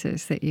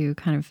spaces that you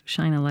kind of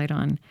shine a light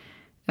on,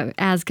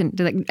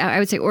 I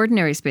would say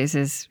ordinary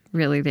spaces,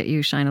 really, that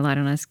you shine a light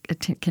on as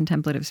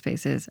contemplative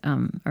spaces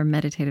or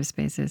meditative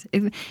spaces.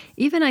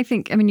 Even I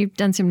think, you've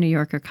done some New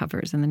Yorker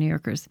covers, and the New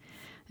Yorker's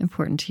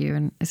important to you,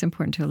 and it's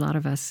important to a lot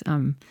of us.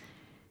 I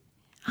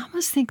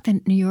almost think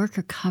that New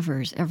Yorker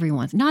covers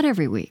not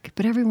every week,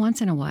 but every once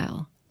in a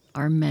while,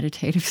 are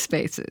meditative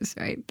spaces,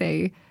 right?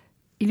 You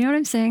know what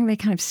I'm saying? They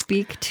kind of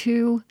speak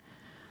to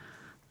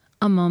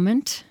a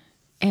moment.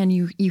 And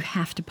you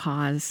have to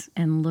pause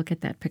and look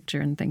at that picture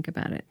and think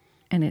about it.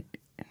 And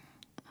do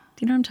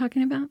you know what I'm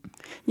talking about?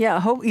 Yeah,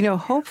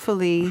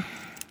 hopefully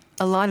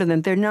a lot of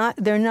them, they're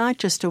not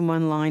just a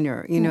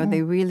one-liner.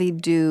 They really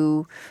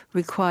do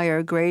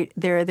require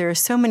there are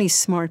so many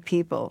smart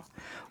people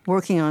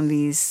working on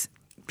these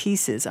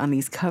pieces, on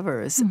these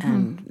covers.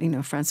 And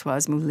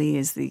Françoise Mouly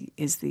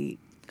is the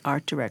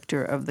art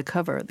director of the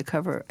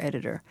cover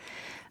editor.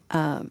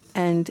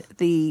 And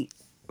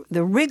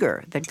the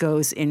rigor that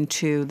goes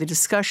into the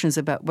discussions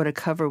about what a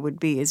cover would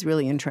be is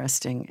really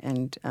interesting.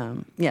 And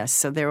yes,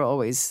 so they're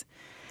always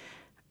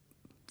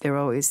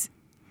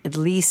at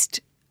least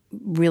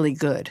really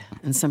good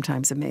and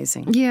sometimes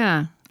amazing.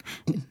 Yeah.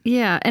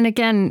 Yeah. And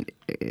again,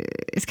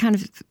 it's kind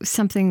of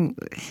something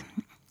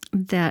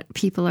that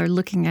people are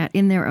looking at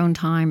in their own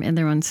time, in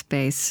their own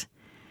space.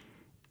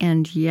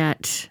 And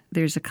yet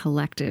there's a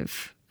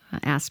collective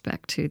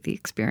aspect to the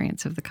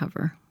experience of the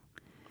cover.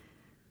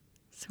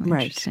 So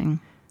interesting.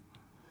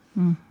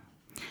 Right.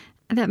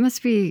 That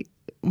must be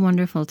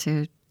wonderful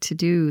to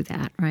do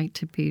that, right?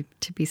 To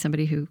be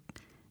somebody who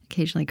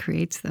occasionally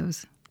creates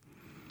those.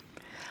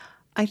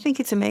 I think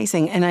it's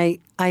amazing. And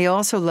I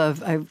also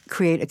I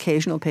create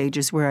occasional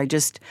pages where I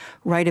just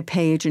write a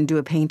page and do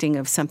a painting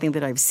of something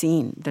that I've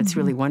seen that's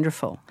really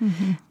wonderful.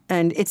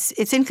 And it's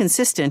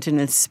inconsistent and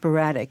it's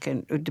sporadic,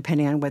 and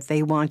depending on what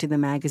they want in the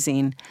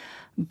magazine.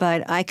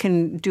 But I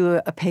can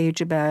do a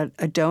page about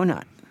a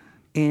donut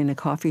in a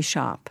coffee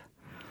shop.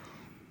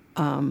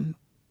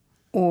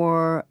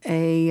 Or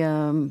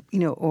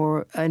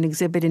or an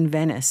exhibit in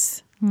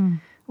Venice,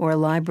 or a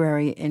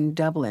library in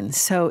Dublin.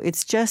 So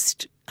it's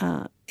just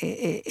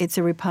it's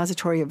a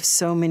repository of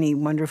so many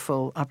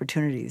wonderful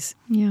opportunities.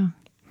 Yeah,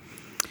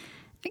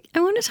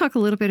 I want to talk a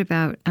little bit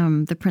about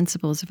the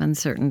principles of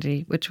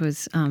uncertainty, which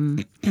was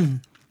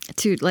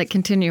to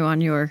continue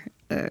on your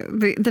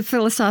the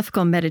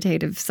philosophical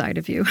meditative side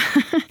of you,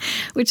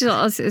 which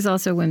is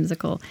also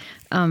whimsical.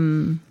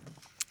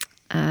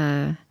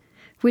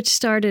 Which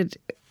started,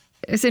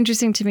 it's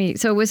interesting to me.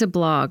 So it was a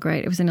blog,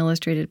 right? It was an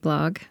illustrated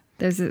blog.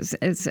 I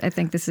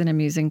think this is an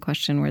amusing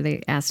question where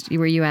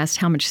you asked,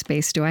 how much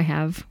space do I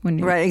have?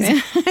 Right,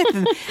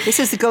 exactly. This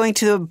is going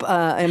to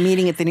a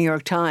meeting at the New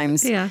York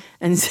Times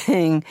and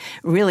saying,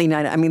 really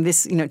not,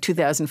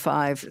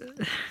 2005,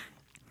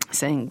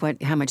 saying,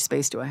 how much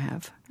space do I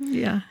have?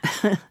 Yeah.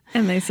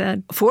 And they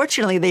said,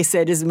 fortunately, they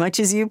said, as much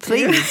as you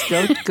please.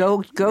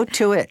 Go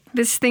to it.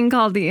 This thing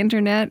called the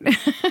internet.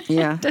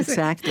 Yeah,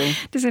 exactly.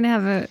 Doesn't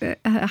have a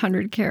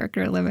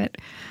 100-character limit.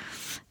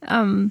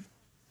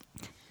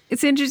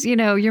 It's interesting,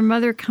 your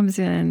mother comes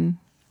in,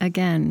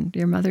 again,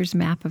 your mother's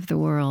map of the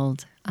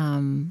world,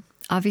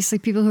 obviously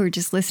people who are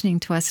just listening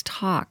to us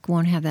talk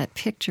won't have that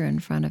picture in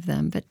front of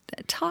them, but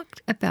talk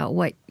about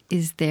what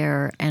is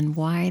there and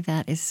why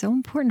that is so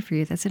important for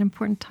you. That's an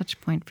important touch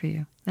point for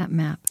you, that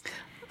map.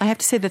 I have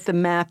to say that the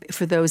map,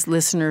 for those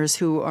listeners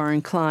who are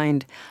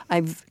inclined,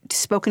 I've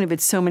spoken of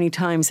it so many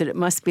times that it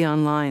must be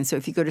online. So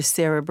if you go to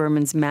Sarah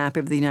Berman's Map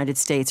of the United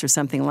States or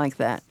something like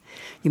that,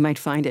 you might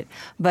find it.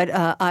 But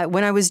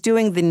when I was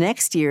doing the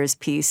next year's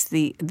piece,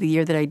 the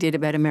year that I did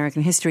about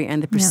American history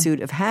and the pursuit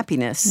of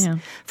happiness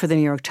for the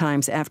New York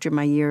Times after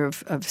my year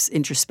of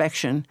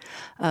introspection,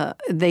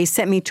 they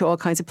sent me to all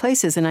kinds of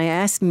places. And I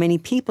asked many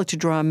people to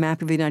draw a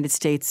map of the United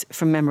States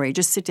from memory.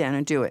 Just sit down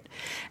and do it.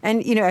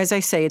 And, as I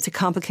say, it's a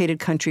complicated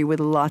country with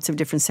lots of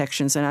different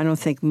sections, and I don't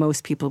think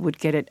most people would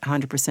get it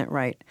 100%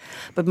 right.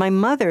 But my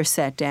mother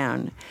sat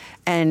down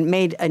and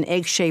made an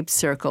egg-shaped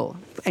circle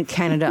and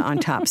Canada on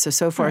top.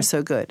 So far,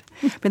 so good.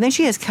 But then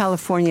she has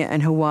California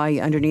and Hawaii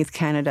underneath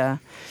Canada.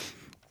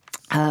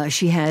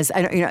 She has,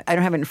 I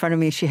don't have it in front of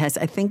me. She has,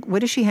 I think, what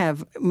does she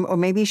have? Or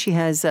maybe she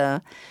has,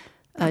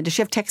 does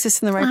she have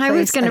Texas in the right place? I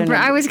was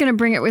going to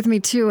bring it with me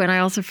too, and I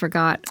also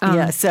forgot.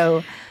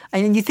 So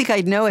you think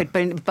I'd know it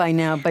by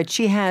now, but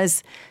she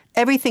has...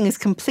 Everything is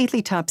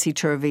completely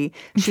topsy-turvy.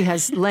 She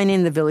has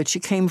Lenin, the village she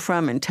came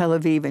from, and Tel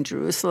Aviv and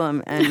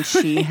Jerusalem, and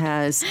she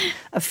has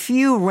a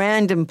few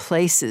random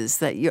places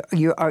that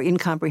you are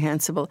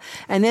incomprehensible.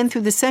 And then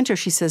through the center,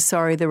 she says,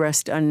 "Sorry, the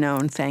rest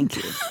unknown. Thank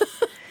you."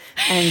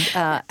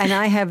 And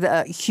I have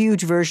a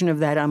huge version of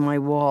that on my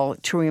wall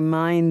to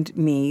remind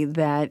me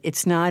that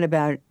it's not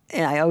about.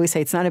 I always say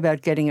it's not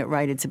about getting it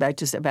right. It's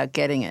just about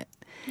getting it,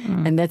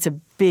 and that's a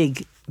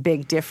big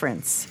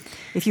difference.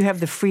 If you have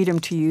the freedom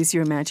to use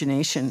your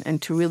imagination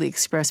and to really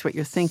express what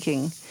you're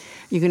thinking,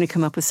 you're going to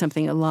come up with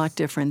something a lot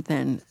different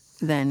than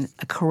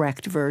a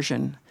correct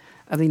version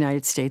of the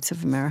United States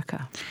of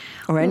America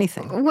or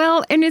anything.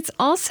 Well, and it's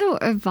also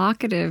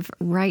evocative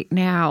right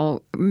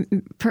now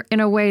in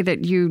a way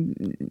that you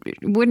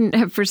wouldn't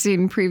have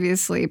foreseen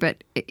previously.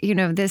 But,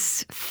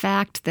 this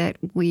fact that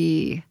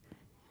we,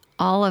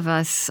 all of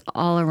us,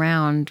 all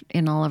around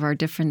in all of our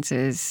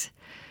differences,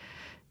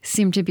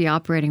 seem to be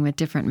operating with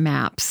different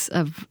maps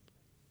of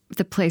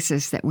the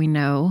places that we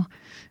know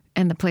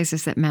and the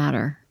places that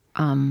matter.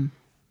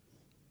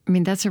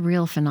 That's a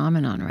real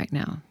phenomenon right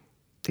now.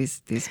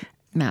 These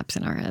maps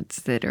in our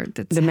heads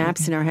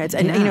maps in our heads,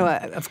 and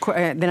of course.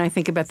 Then I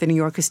think about the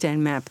New Yorkistan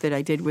map that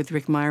I did with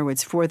Rick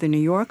Meyerowitz for the New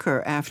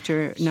Yorker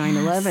after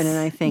 9/11, and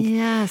I think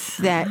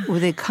that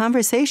the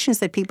conversations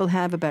that people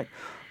have about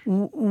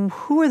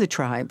who are the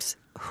tribes.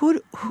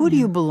 Who do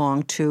you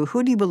belong to?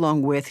 Who do you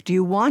belong with? Do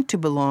you want to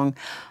belong?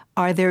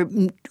 Are there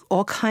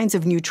all kinds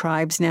of new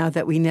tribes now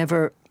that we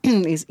never,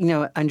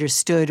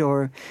 understood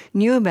or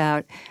knew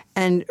about?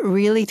 And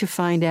really to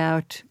find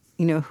out,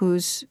 who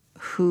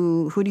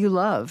do you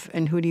love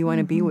and who do you want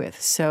to be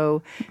with?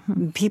 So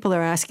people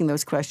are asking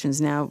those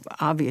questions now,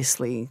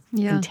 obviously,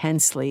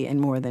 intensely and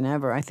more than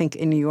ever. I think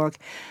in New York,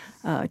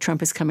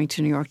 Trump is coming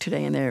to New York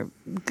today, and there are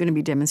going to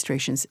be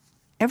demonstrations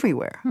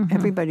everywhere.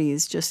 Everybody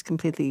is just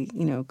completely,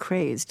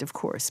 crazed, of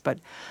course. But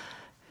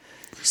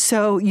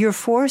so you're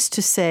forced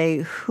to say,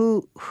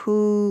 who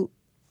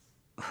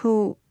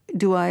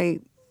do I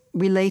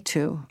relate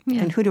to,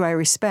 and who do I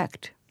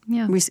respect?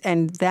 Yeah.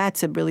 And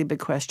that's a really big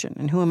question.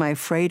 And who am I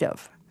afraid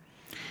of?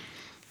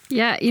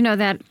 Yeah,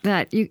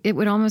 it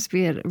would almost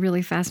be a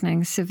really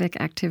fascinating civic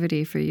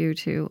activity for you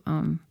to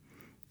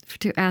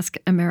ask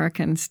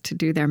Americans to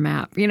do their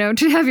map,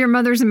 to have your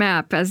mother's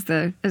map as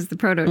the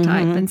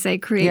prototype and say,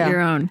 create your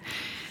own.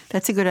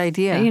 That's a good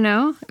idea.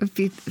 It would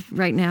be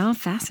right now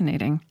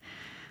fascinating.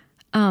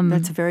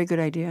 That's a very good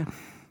idea.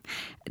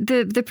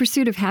 The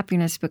Pursuit of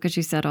Happiness book, as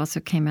you said, also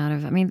came out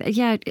of,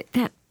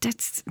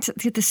 that's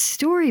the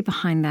story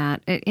behind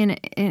that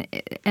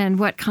and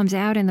what comes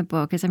out in the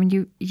book is,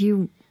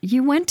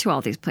 you went to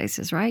all these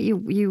places, right?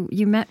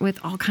 You met with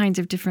all kinds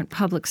of different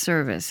public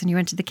service, and you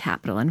went to the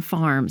Capitol and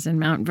farms and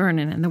Mount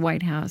Vernon and the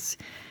White House.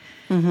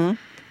 Mm-hmm.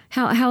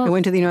 How I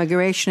went to the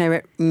inauguration.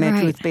 I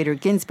met Ruth Bader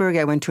Ginsburg.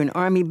 I went to an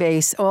army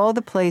base. All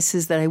the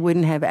places that I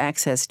wouldn't have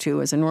access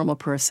to as a normal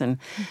person.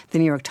 The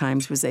New York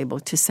Times was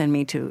able to send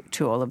me to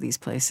all of these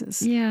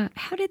places. Yeah.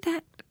 How did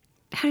that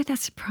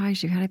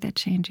surprise you? How did that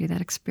change you? That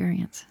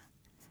experience?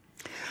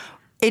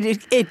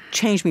 It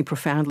changed me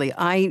profoundly.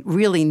 I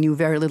really knew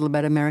very little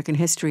about American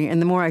history,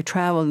 and the more I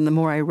traveled and the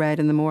more I read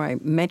and the more I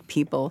met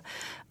people,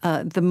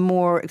 the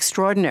more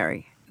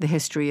extraordinary the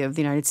history of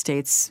the United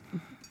States.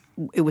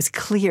 It was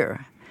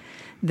clear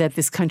that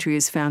this country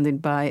is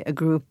founded by a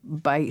group,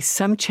 by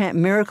some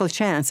miracle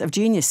chance of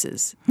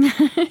geniuses,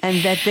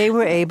 and that they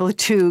were able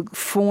to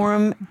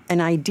form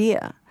an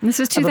idea. This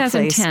was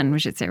 2010, we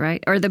should say,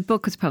 right? Or the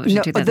book was published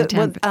in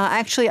 2010.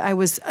 Actually,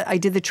 I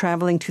did the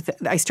traveling.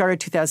 I started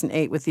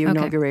 2008 with the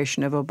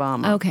inauguration of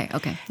Obama. Okay,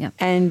 yeah.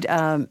 And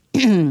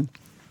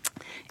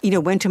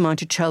went to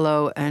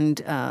Monticello and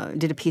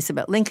did a piece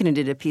about Lincoln and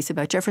did a piece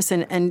about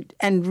Jefferson,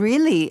 and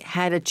really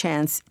had a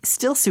chance,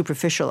 still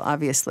superficial,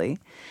 obviously,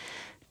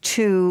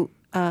 to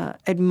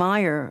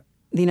admire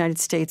the United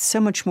States so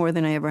much more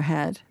than I ever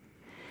had.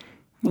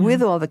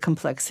 with all the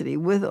complexity,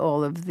 with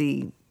all of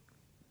the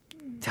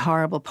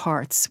horrible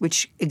parts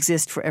which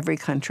exist for every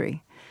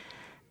country.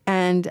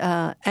 And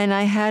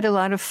I had a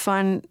lot of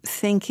fun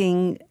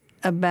thinking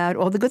about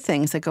all the good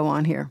things that go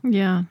on here.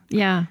 Yeah,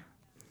 yeah.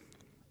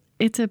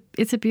 It's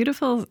a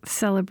beautiful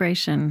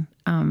celebration.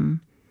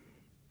 And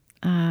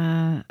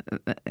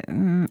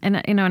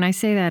and I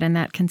say that, and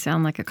that can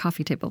sound like a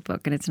coffee table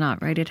book, and it's not,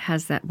 right? It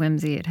has that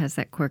whimsy, it has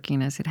that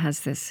quirkiness, it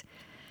has this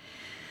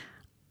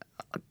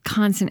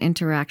constant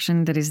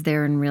interaction that is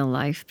there in real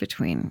life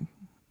between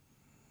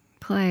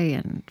play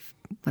and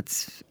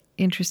what's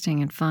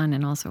interesting and fun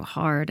and also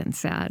hard and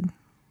sad.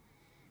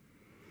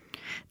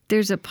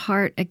 There's a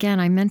part,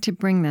 again, I meant to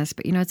bring this,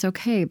 but it's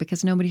okay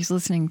because nobody's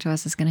listening to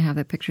us is going to have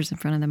the pictures in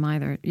front of them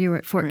either. You were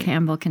at Fort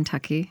Campbell,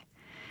 Kentucky,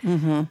 the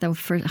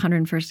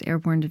 101st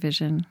Airborne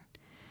Division.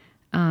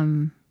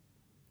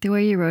 The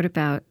way you wrote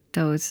about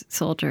those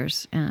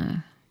soldiers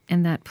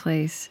in that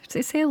place,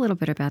 say a little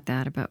bit about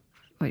that, about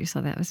what you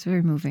saw. That was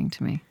very moving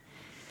to me.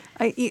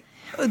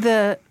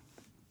 The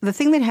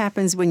thing that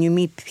happens when you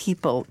meet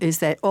people is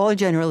that all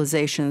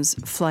generalizations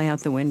fly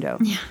out the window.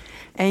 Yeah.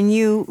 And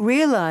you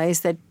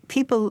realize that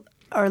people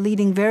are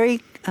leading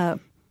very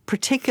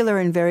particular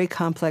and very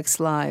complex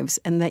lives,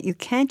 and that you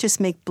can't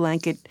just make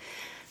blanket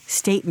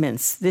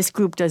statements. This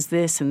group does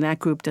this and that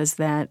group does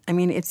that. I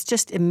mean, it's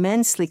just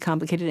immensely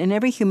complicated, and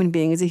every human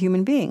being is a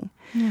human being.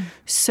 Yeah.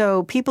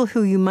 So people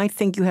who you might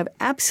think you have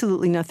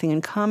absolutely nothing in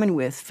common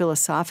with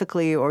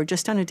philosophically or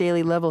just on a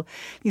daily level,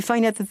 you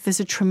find out that there's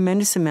a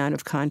tremendous amount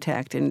of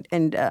contact. And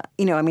I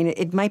mean,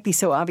 it might be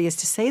so obvious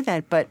to say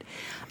that, but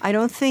I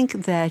don't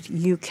think that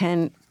you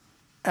can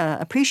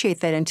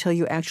appreciate that until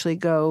you actually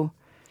go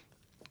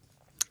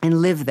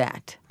and live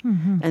that.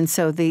 Mm-hmm. And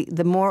so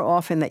the more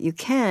often that you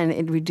can,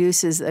 it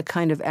reduces a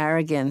kind of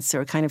arrogance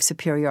or a kind of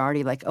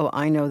superiority, like, oh,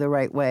 I know the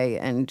right way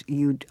and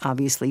you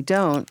obviously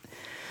don't,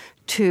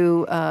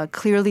 to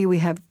clearly we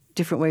have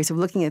different ways of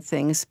looking at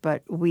things,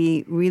 but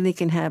we really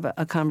can have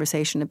a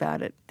conversation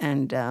about it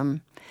and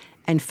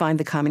find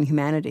the common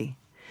humanity.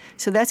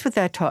 So that's what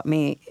that taught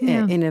me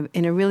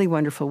in a really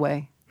wonderful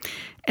way.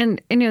 And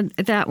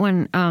that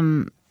one,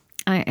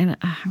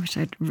 I wish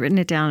I'd written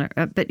it down,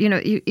 but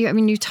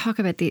you talk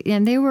about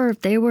and they were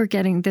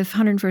getting, the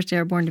 101st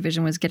Airborne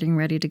Division was getting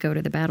ready to go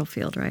to the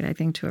battlefield, right? I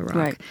think to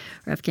Iraq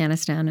or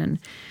Afghanistan, and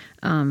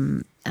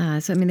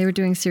so I mean they were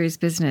doing serious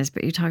business.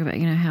 But you talk about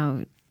how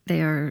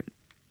they are,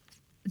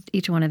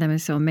 each one of them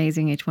is so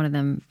amazing. Each one of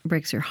them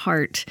breaks your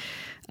heart.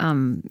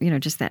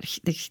 Just that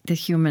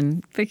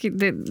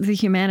the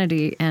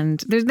humanity,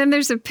 and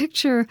there's a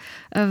picture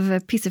of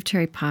a piece of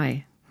cherry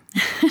pie.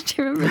 Do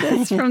you remember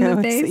this from the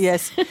base?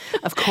 Yes,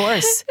 of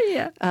course.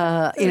 Yeah.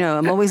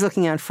 I'm always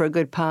looking out for a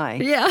good pie.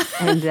 Yeah.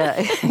 And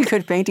a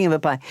good painting of a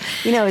pie.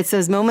 It's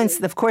those moments,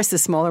 of course, the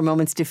smaller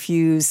moments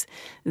diffuse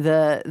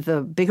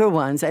the bigger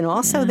ones. And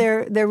also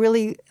they're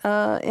really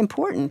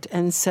important.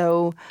 And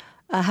so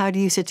how do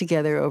you sit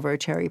together over a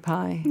cherry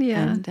pie?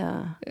 Yeah.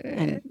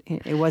 And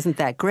it wasn't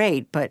that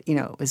great, but,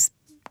 it was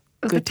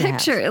good the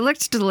picture, it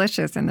looked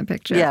delicious in the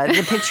picture. Yeah,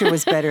 the picture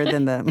was better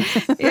than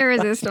the...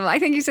 Irresistible. I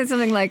think you said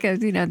something like,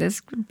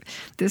 this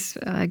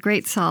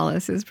great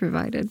solace is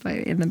provided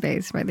in the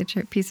base by the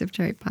piece of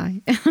cherry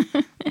pie.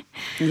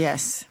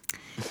 Yes.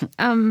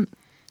 I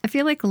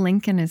feel like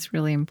Lincoln is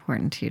really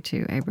important to you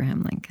too,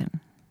 Abraham Lincoln.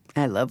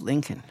 I love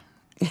Lincoln.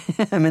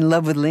 I'm in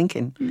love with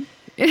Lincoln.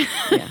 Yeah.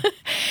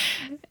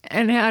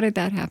 And how did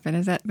that happen?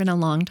 Has that been a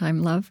long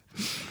time love?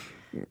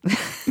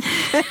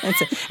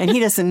 And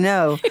he doesn't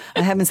know.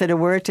 I haven't said a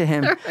word to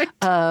him.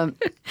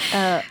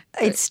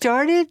 It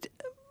started.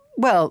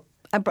 Well,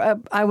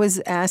 I was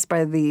asked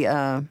by a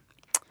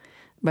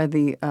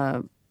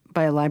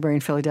library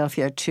in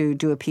Philadelphia to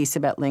do a piece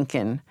about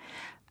Lincoln,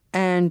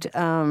 and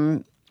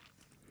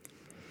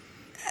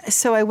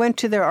so I went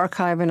to their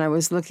archive and I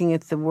was looking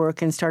at the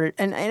work and started.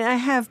 And I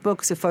have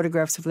books of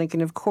photographs of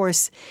Lincoln. Of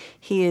course,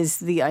 he is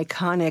the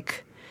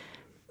iconic.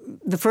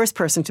 The first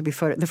person to be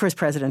the first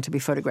president to be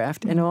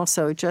photographed, and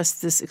also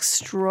just this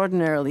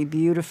extraordinarily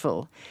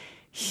beautiful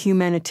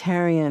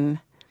humanitarian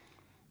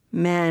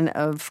man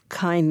of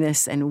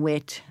kindness and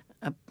wit,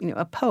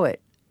 a poet.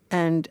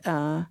 And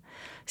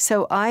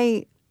so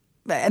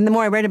and the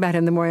more I read about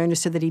him, the more I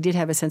understood that he did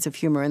have a sense of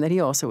humor and that he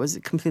also was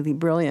completely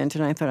brilliant.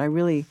 And I thought I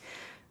really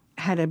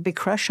had a big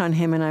crush on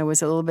him, and I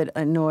was a little bit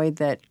annoyed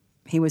that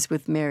he was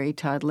with Mary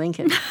Todd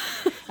Lincoln.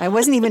 I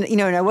wasn't even,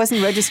 and I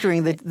wasn't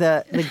registering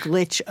the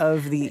glitch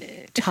of the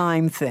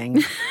time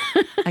thing.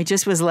 I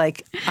just was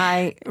like,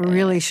 I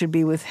really should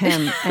be with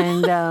him.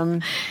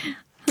 And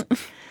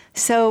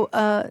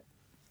so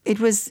it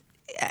was,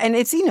 and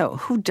it's,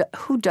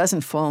 who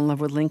doesn't fall in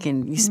love with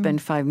Lincoln? You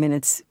spend 5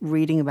 minutes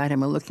reading about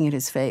him or looking at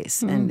his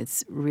face, and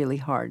it's really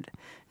hard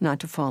not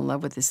to fall in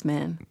love with this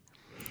man.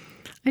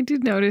 I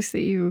did notice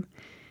that you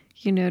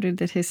noted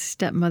that his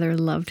stepmother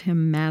loved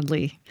him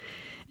madly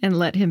and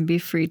let him be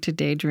free to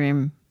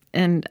daydream.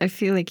 And I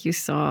feel like you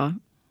saw,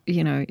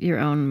 your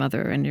own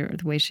mother and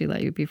the way she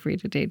let you be free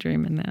to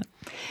daydream in that.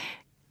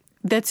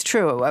 That's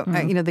true,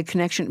 the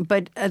connection.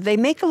 But they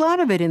make a lot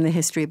of it in the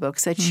history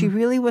books, that she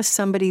really was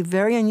somebody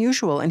very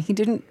unusual, and he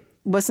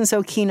wasn't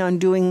so keen on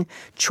doing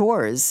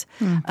chores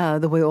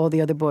the way all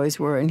the other boys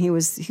were, and he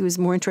was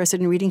more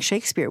interested in reading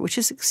Shakespeare, which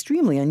is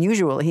extremely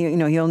unusual. He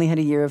only had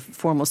a year of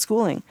formal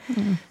schooling.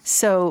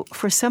 So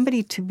for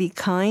somebody to be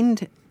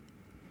kind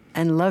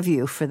and love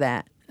you for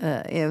that,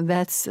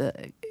 that's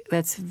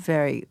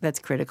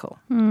critical.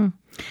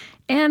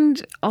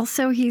 And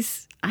also,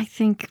 I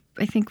think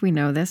we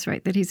know this,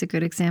 right? That he's a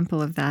good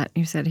example of that.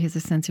 You said he has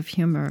a sense of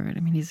humor. I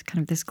mean, he's kind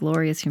of this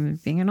glorious human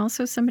being, and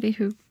also somebody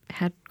who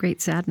had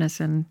great sadness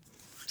and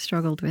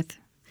struggled with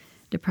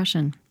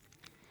depression.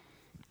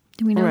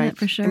 Do we know that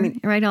for sure?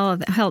 Right, all of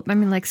that help. I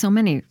mean, like so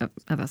many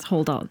of us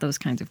hold all those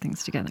kinds of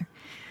things together.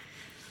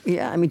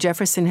 Yeah, I mean,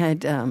 Jefferson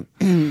had,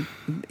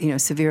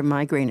 severe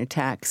migraine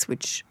attacks,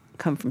 which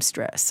come from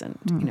stress and,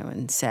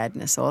 and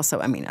sadness also.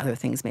 I mean, other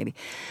things maybe.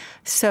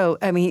 So,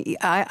 I mean,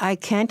 I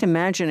can't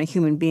imagine any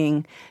human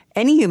being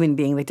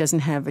that doesn't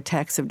have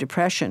attacks of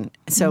depression.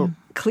 So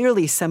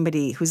clearly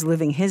somebody who's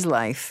living his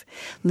life,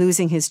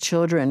 losing his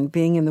children,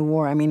 being in the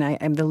war, I mean,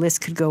 the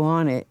list could go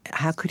on.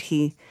 How could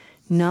he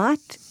not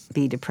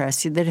be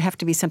depressed? There'd have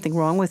to be something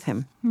wrong with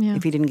him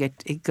if he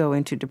didn't go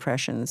into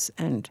depressions.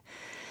 And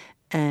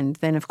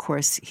then, of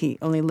course, he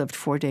only lived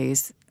 4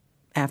 days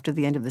after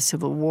the end of the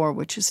Civil War,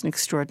 which is an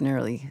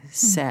extraordinarily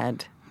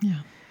sad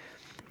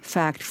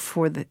fact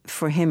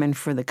for him and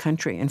for the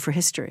country and for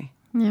history.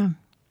 Yeah.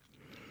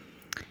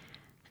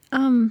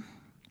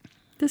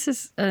 This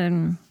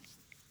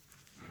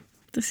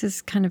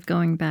is kind of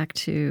going back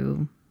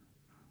to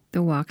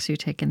the walks you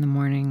take in the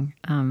morning.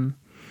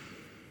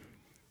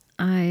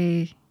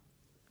 I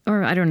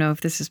don't know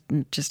if this is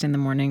just in the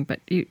morning,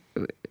 but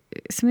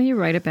something you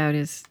write about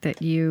is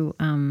that you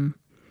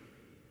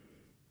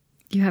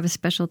have a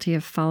specialty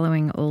of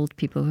following old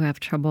people who have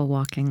trouble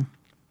walking.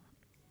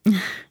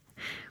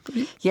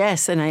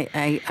 Yes, and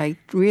I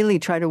really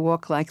try to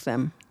walk like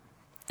them.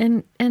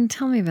 And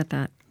tell me about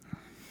that.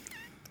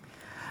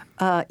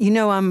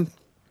 I'm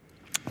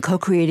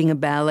co-creating a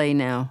ballet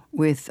now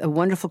with a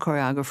wonderful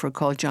choreographer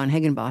called John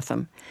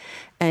Higginbotham.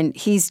 And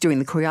he's doing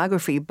the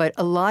choreography, but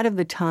a lot of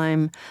the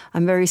time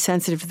I'm very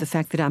sensitive to the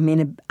fact that I'm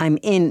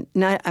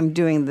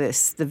doing the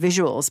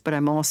visuals, but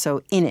I'm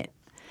also in it.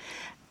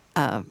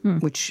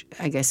 Which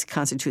I guess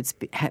constitutes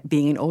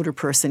being an older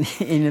person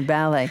in a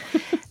ballet.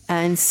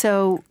 And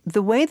so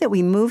the way that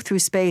we move through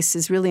space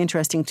is really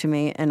interesting to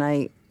me, and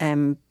I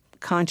am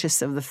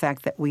conscious of the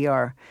fact that we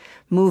are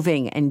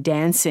moving and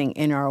dancing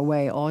in our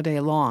way all day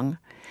long.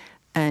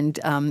 And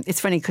it's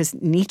funny because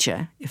Nietzsche,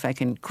 if I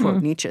can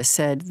quote Nietzsche,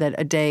 said that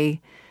a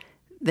day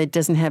that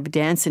doesn't have a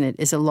dance in it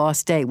is a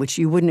lost day, which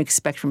you wouldn't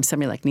expect from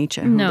somebody like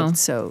Nietzsche,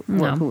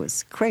 who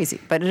was crazy.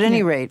 But at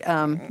any rate,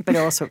 but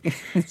also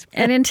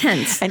and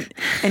intense, and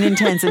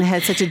intense, and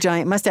had such a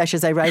giant mustache,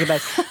 as I write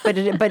about.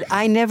 But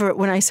I never,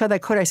 when I saw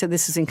that quote, I said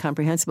this is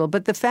incomprehensible.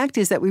 But the fact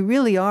is that we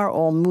really are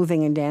all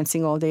moving and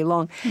dancing all day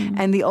long,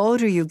 and the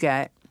older you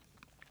get,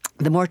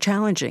 the more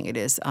challenging it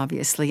is,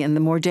 obviously, and the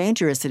more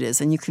dangerous it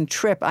is. And you can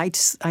trip. I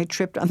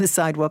tripped on the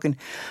sidewalk and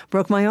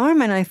broke my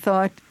arm, and I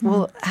thought,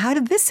 well, how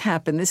did this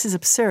happen? This is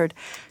absurd.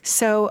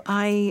 So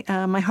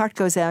my heart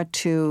goes out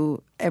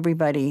to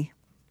everybody.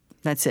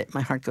 That's it. My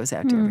heart goes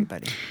out to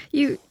everybody.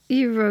 You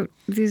wrote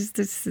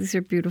these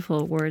are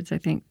beautiful words, I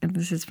think, and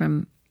this is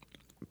from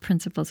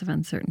Principles of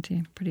Uncertainty,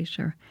 I'm pretty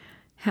sure.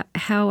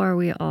 How are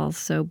we all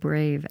so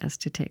brave as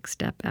to take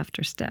step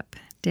after step,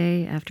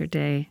 day after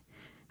day?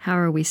 How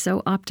are we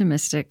so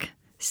optimistic,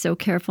 so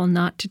careful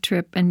not to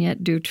trip and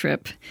yet do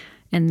trip,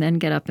 and then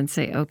get up and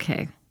say,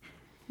 okay,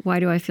 why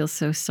do I feel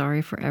so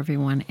sorry for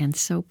everyone and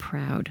so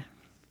proud?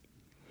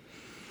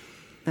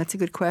 That's a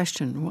good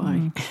question.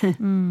 Why?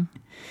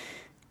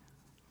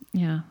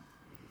 Yeah.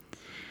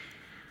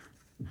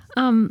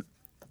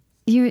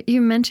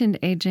 You mentioned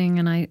aging,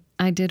 and I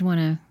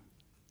wanted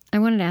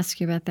to ask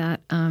you about that,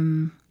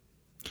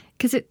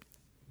 because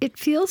it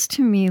feels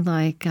to me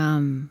like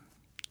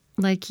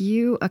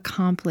you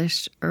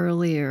accomplished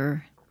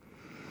earlier,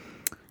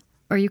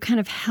 or you kind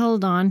of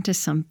held on to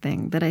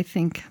something that I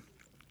think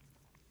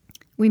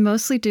we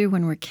mostly do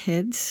when we're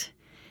kids,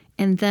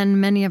 and then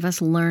many of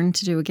us learn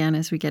to do again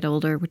as we get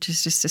older, which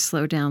is just to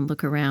slow down,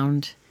 look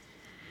around,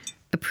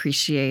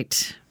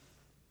 appreciate,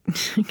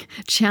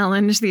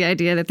 challenge the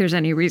idea that there's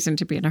any reason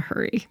to be in a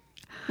hurry.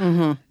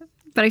 Mm-hmm.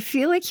 But I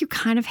feel like you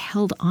kind of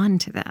held on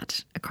to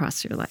that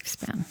across your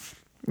lifespan,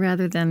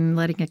 rather than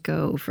letting it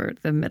go for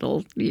the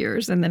middle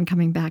years and then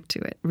coming back to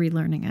it,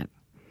 relearning it.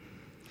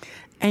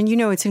 And,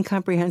 it's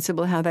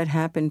incomprehensible how that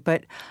happened.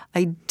 But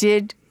I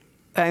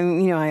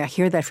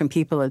hear that from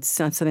people. It's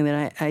not something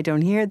that I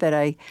don't hear, that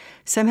I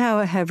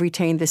somehow have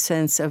retained the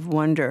sense of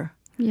wonder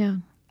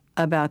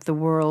about the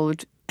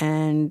world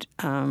and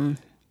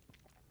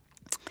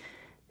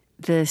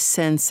the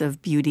sense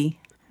of beauty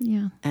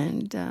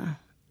and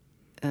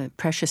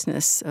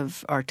preciousness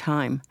of our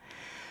time.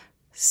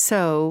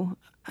 So,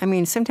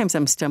 sometimes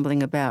I'm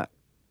stumbling about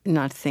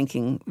not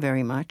thinking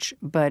very much,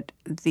 but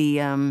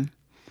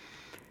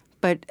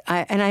But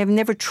I have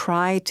never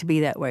tried to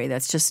be that way.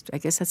 That's just, I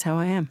guess that's how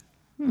I am.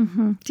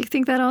 Mm-hmm. Do you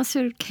think that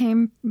also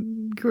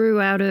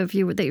grew out of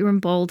you, that you were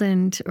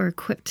emboldened or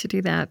equipped to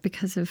do that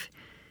because of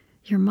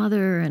your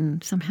mother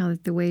and somehow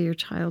the way your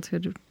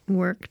childhood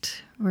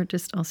worked, or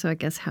just also, I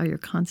guess, how you're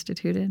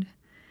constituted?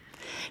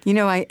 You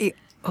know,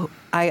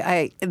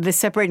 the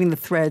separating the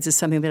threads is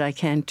something that I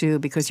can't do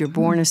because you're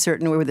born a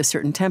certain way with a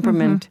certain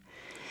temperament,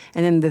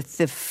 and then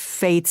the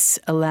fates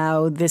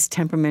allow this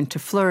temperament to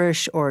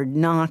flourish or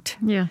not,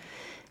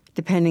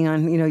 depending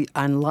on,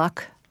 on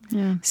luck.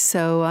 Yeah.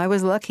 So I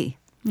was lucky.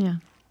 Yeah.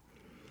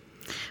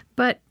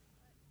 But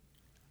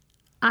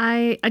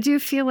I do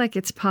feel like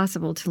it's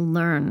possible to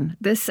learn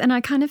this, and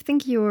I kind of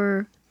think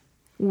your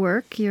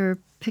work, your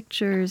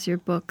pictures, your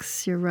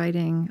books, your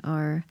writing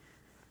are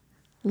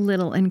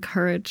little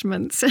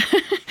encouragements,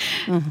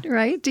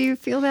 right? Do you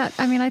feel that?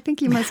 I mean, I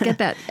think you must get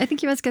that. I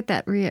think you must get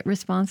that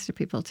response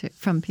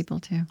from people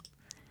too.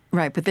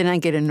 Right, but then I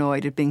get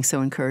annoyed at being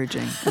so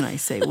encouraging, and I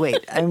say,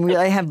 "Wait,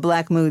 I have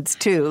black moods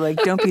too. Like,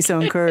 don't be so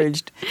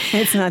encouraged;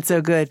 it's not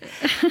so good."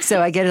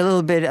 So I get a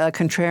little bit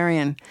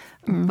contrarian,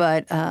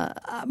 but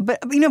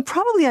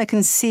probably I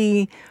can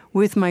see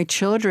with my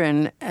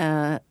children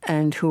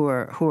and who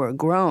are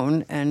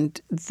grown,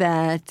 and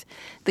that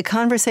the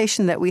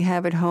conversation that we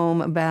have at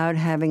home about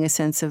having a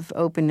sense of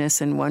openness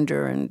and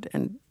wonder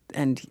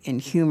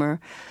and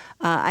humor,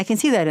 I can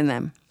see that in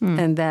them,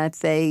 and that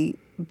they.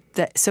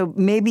 So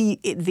maybe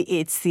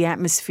it's the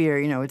atmosphere,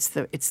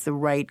 it's the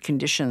right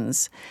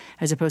conditions,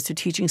 as opposed to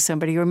teaching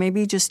somebody, or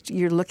maybe just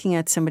you're looking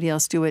at somebody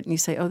else do it and you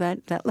say, "Oh,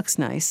 that looks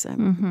nice."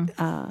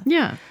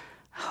 Yeah.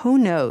 Who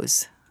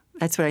knows?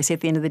 That's what I say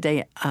at the end of the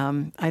day.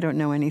 I don't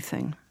know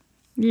anything.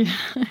 Yeah.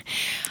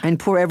 And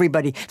poor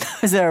everybody.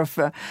 Those are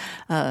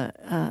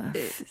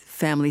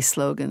family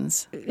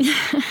slogans.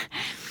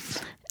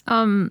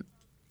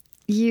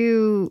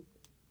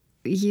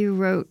 You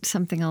wrote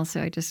something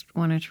also I just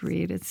wanted to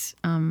read. It's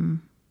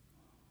kind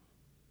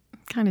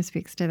of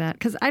speaks to that.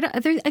 Because I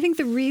think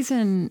the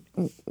reason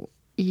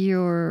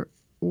your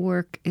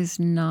work is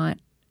not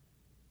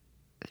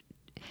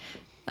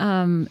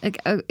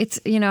it's,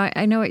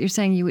 I know what you're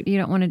saying. You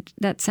don't want to,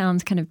 that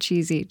sounds kind of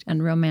cheesy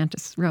and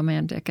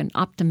romantic and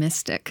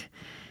optimistic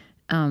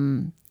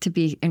to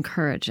be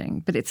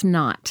encouraging. But it's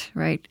not,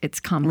 right? It's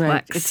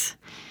complex.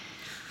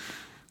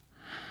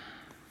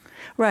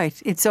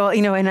 Right. It's all,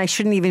 and I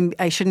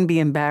shouldn't be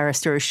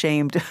embarrassed or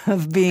ashamed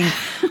of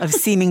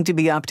seeming to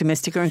be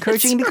optimistic or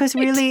encouraging, because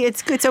really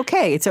it's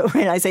okay.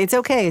 I say it's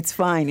okay. It's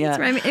fine. Yeah.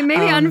 Right. It may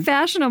be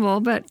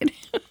unfashionable, but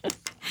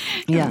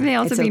it may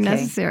also be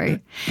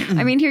necessary.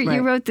 I mean, here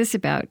you wrote this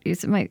about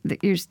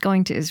you're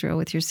going to Israel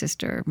with your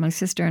sister. My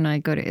sister and I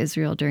go to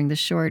Israel during the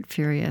short,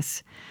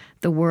 furious,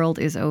 the world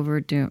is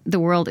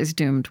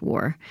doomed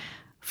war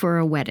for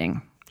a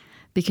wedding.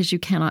 Because you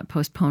cannot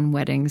postpone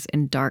weddings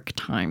in dark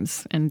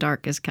times, and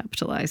dark is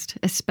capitalized,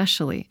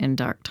 especially in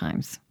dark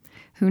times.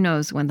 Who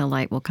knows when the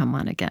light will come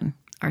on again?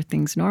 Are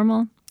things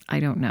normal?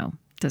 I don't know.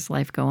 Does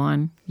life go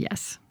on?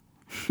 Yes.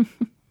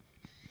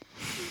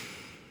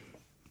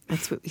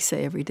 That's what we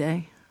say every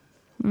day.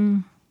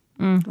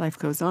 Life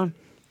goes on.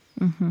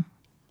 Mm-hmm.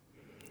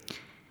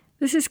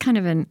 This is kind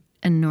of an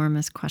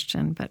enormous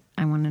question, but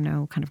I want to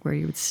know kind of where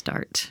you would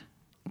start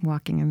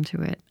walking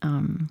into it.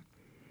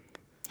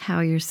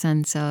 How your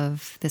sense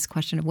of this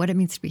question of what it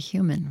means to be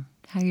human,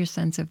 how your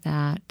sense of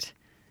that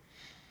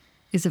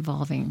is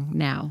evolving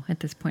now at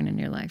this point in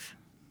your life.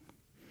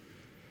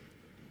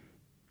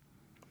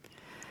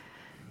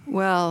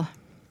 Well,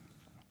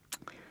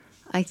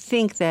 I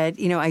think that,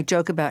 I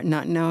joke about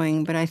not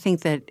knowing, but I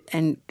think that,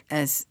 and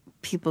as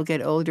people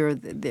get older,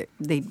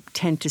 they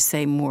tend to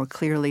say more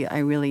clearly, I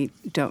really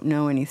don't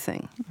know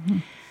anything. Mm-hmm.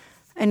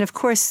 And of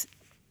course,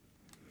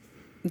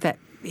 that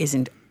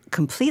isn't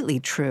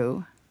completely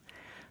true.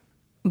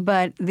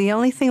 But the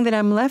only thing that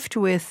I'm left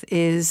with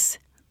is,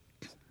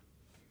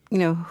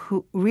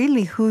 who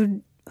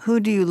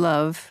do you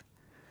love,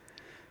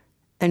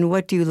 and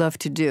what do you love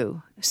to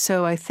do?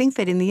 So I think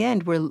that in the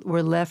end,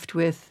 we're left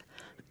with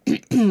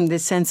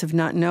this sense of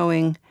not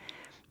knowing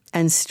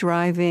and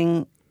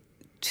striving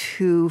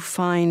to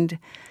find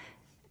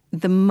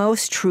the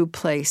most true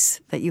place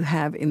that you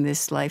have in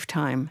this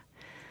lifetime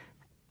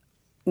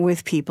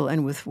with people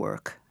and with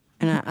work.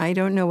 And I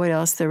don't know what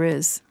else there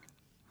is.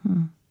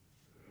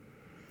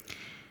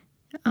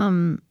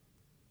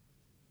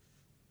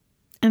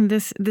 And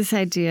this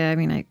idea, I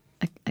mean,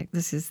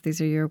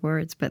 these are your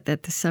words, but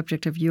that the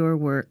subject of your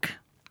work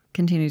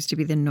continues to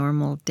be the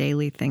normal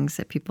daily things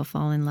that people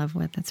fall in love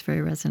with. That's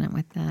very resonant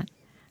with that.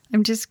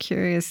 I'm just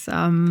curious.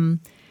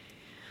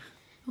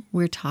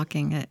 We're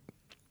talking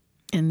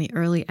in the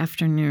early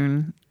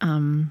afternoon.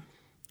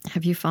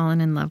 Have you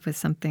fallen in love with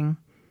something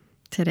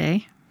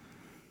today?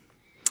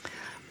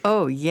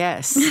 Oh,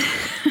 yes.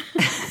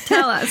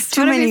 Tell us.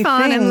 What have you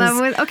fallen in love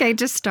with? Okay,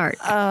 just start.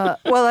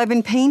 Well, I've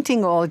been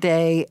painting all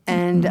day,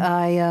 and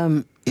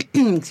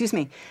excuse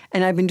me,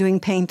 and I've been doing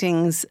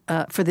paintings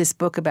for this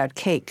book about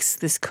cakes,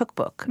 this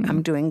cookbook.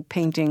 I'm doing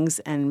paintings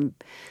and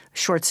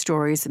short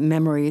stories,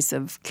 memories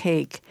of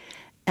cake.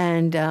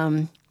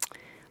 And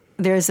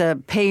there's a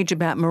page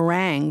about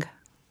meringue.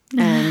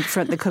 And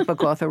the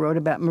cookbook author wrote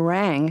about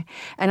meringue.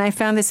 And I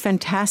found this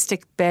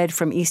fantastic bed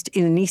from a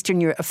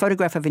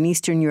photograph of an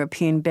Eastern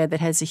European bed that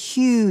has a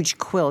huge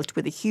quilt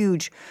with a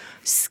huge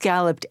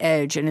scalloped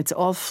edge, and it's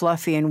all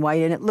fluffy and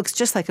white, and it looks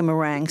just like a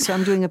meringue. So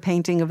I'm doing a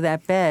painting of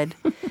that bed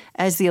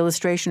as the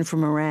illustration for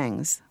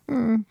meringues.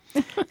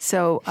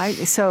 So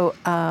I've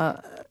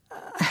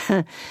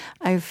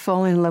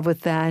fallen in love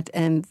with that.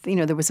 And,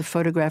 there was a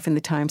photograph in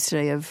the Times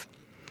today of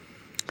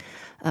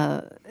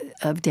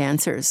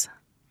dancers.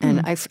 And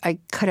I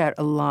cut out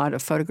a lot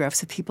of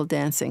photographs of people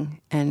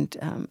dancing,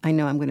 and I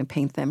know I'm going to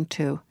paint them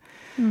too.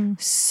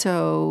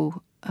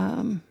 So,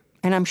 and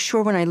I'm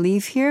sure when I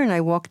leave here and I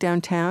walk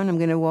downtown, I'm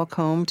going to walk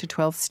home to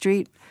 12th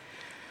Street,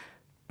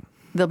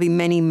 there'll be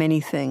many,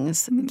 many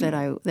things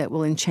that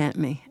will enchant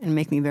me and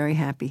make me very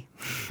happy.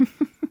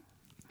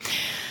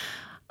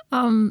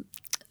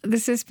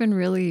 This has been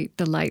really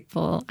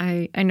delightful.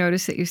 I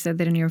noticed that you said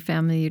that in your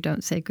family you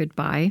don't say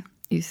goodbye.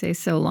 You say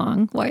so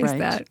long. Why is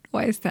that?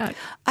 Why is that?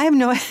 I don't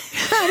know.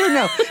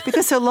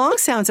 Because so long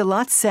sounds a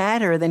lot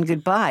sadder than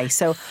goodbye.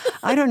 So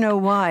I don't know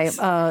why.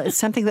 It's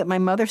something that my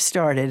mother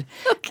started.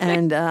 Okay.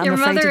 And I'm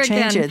afraid to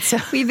change it. So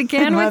we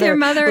began with your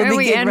mother and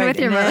we end with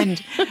your mother.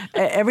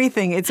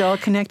 Everything, it's all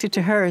connected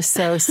to her.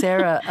 So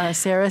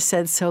Sarah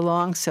said so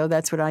long, so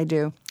that's what I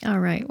do. All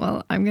right.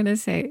 Well, I'm going to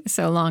say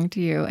so long to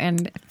you.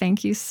 And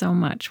thank you so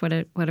much. What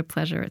a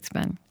pleasure it's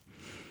been.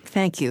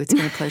 Thank you. It's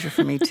been a pleasure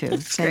for me too.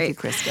 Thank you,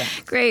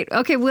 Krista. Great.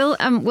 Okay, we'll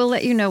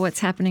let you know what's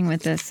happening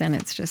with this, and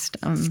it's just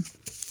I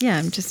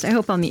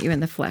hope I'll meet you in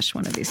the flesh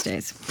one of these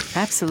days.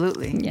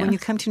 Absolutely. Yeah. When you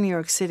come to New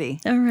York City.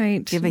 All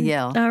right. Give a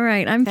yell. All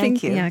right.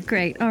 Thank you. Yeah,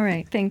 great. All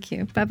right. Thank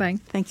you. Bye-bye.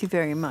 Thank you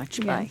very much.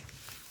 Yeah. Bye.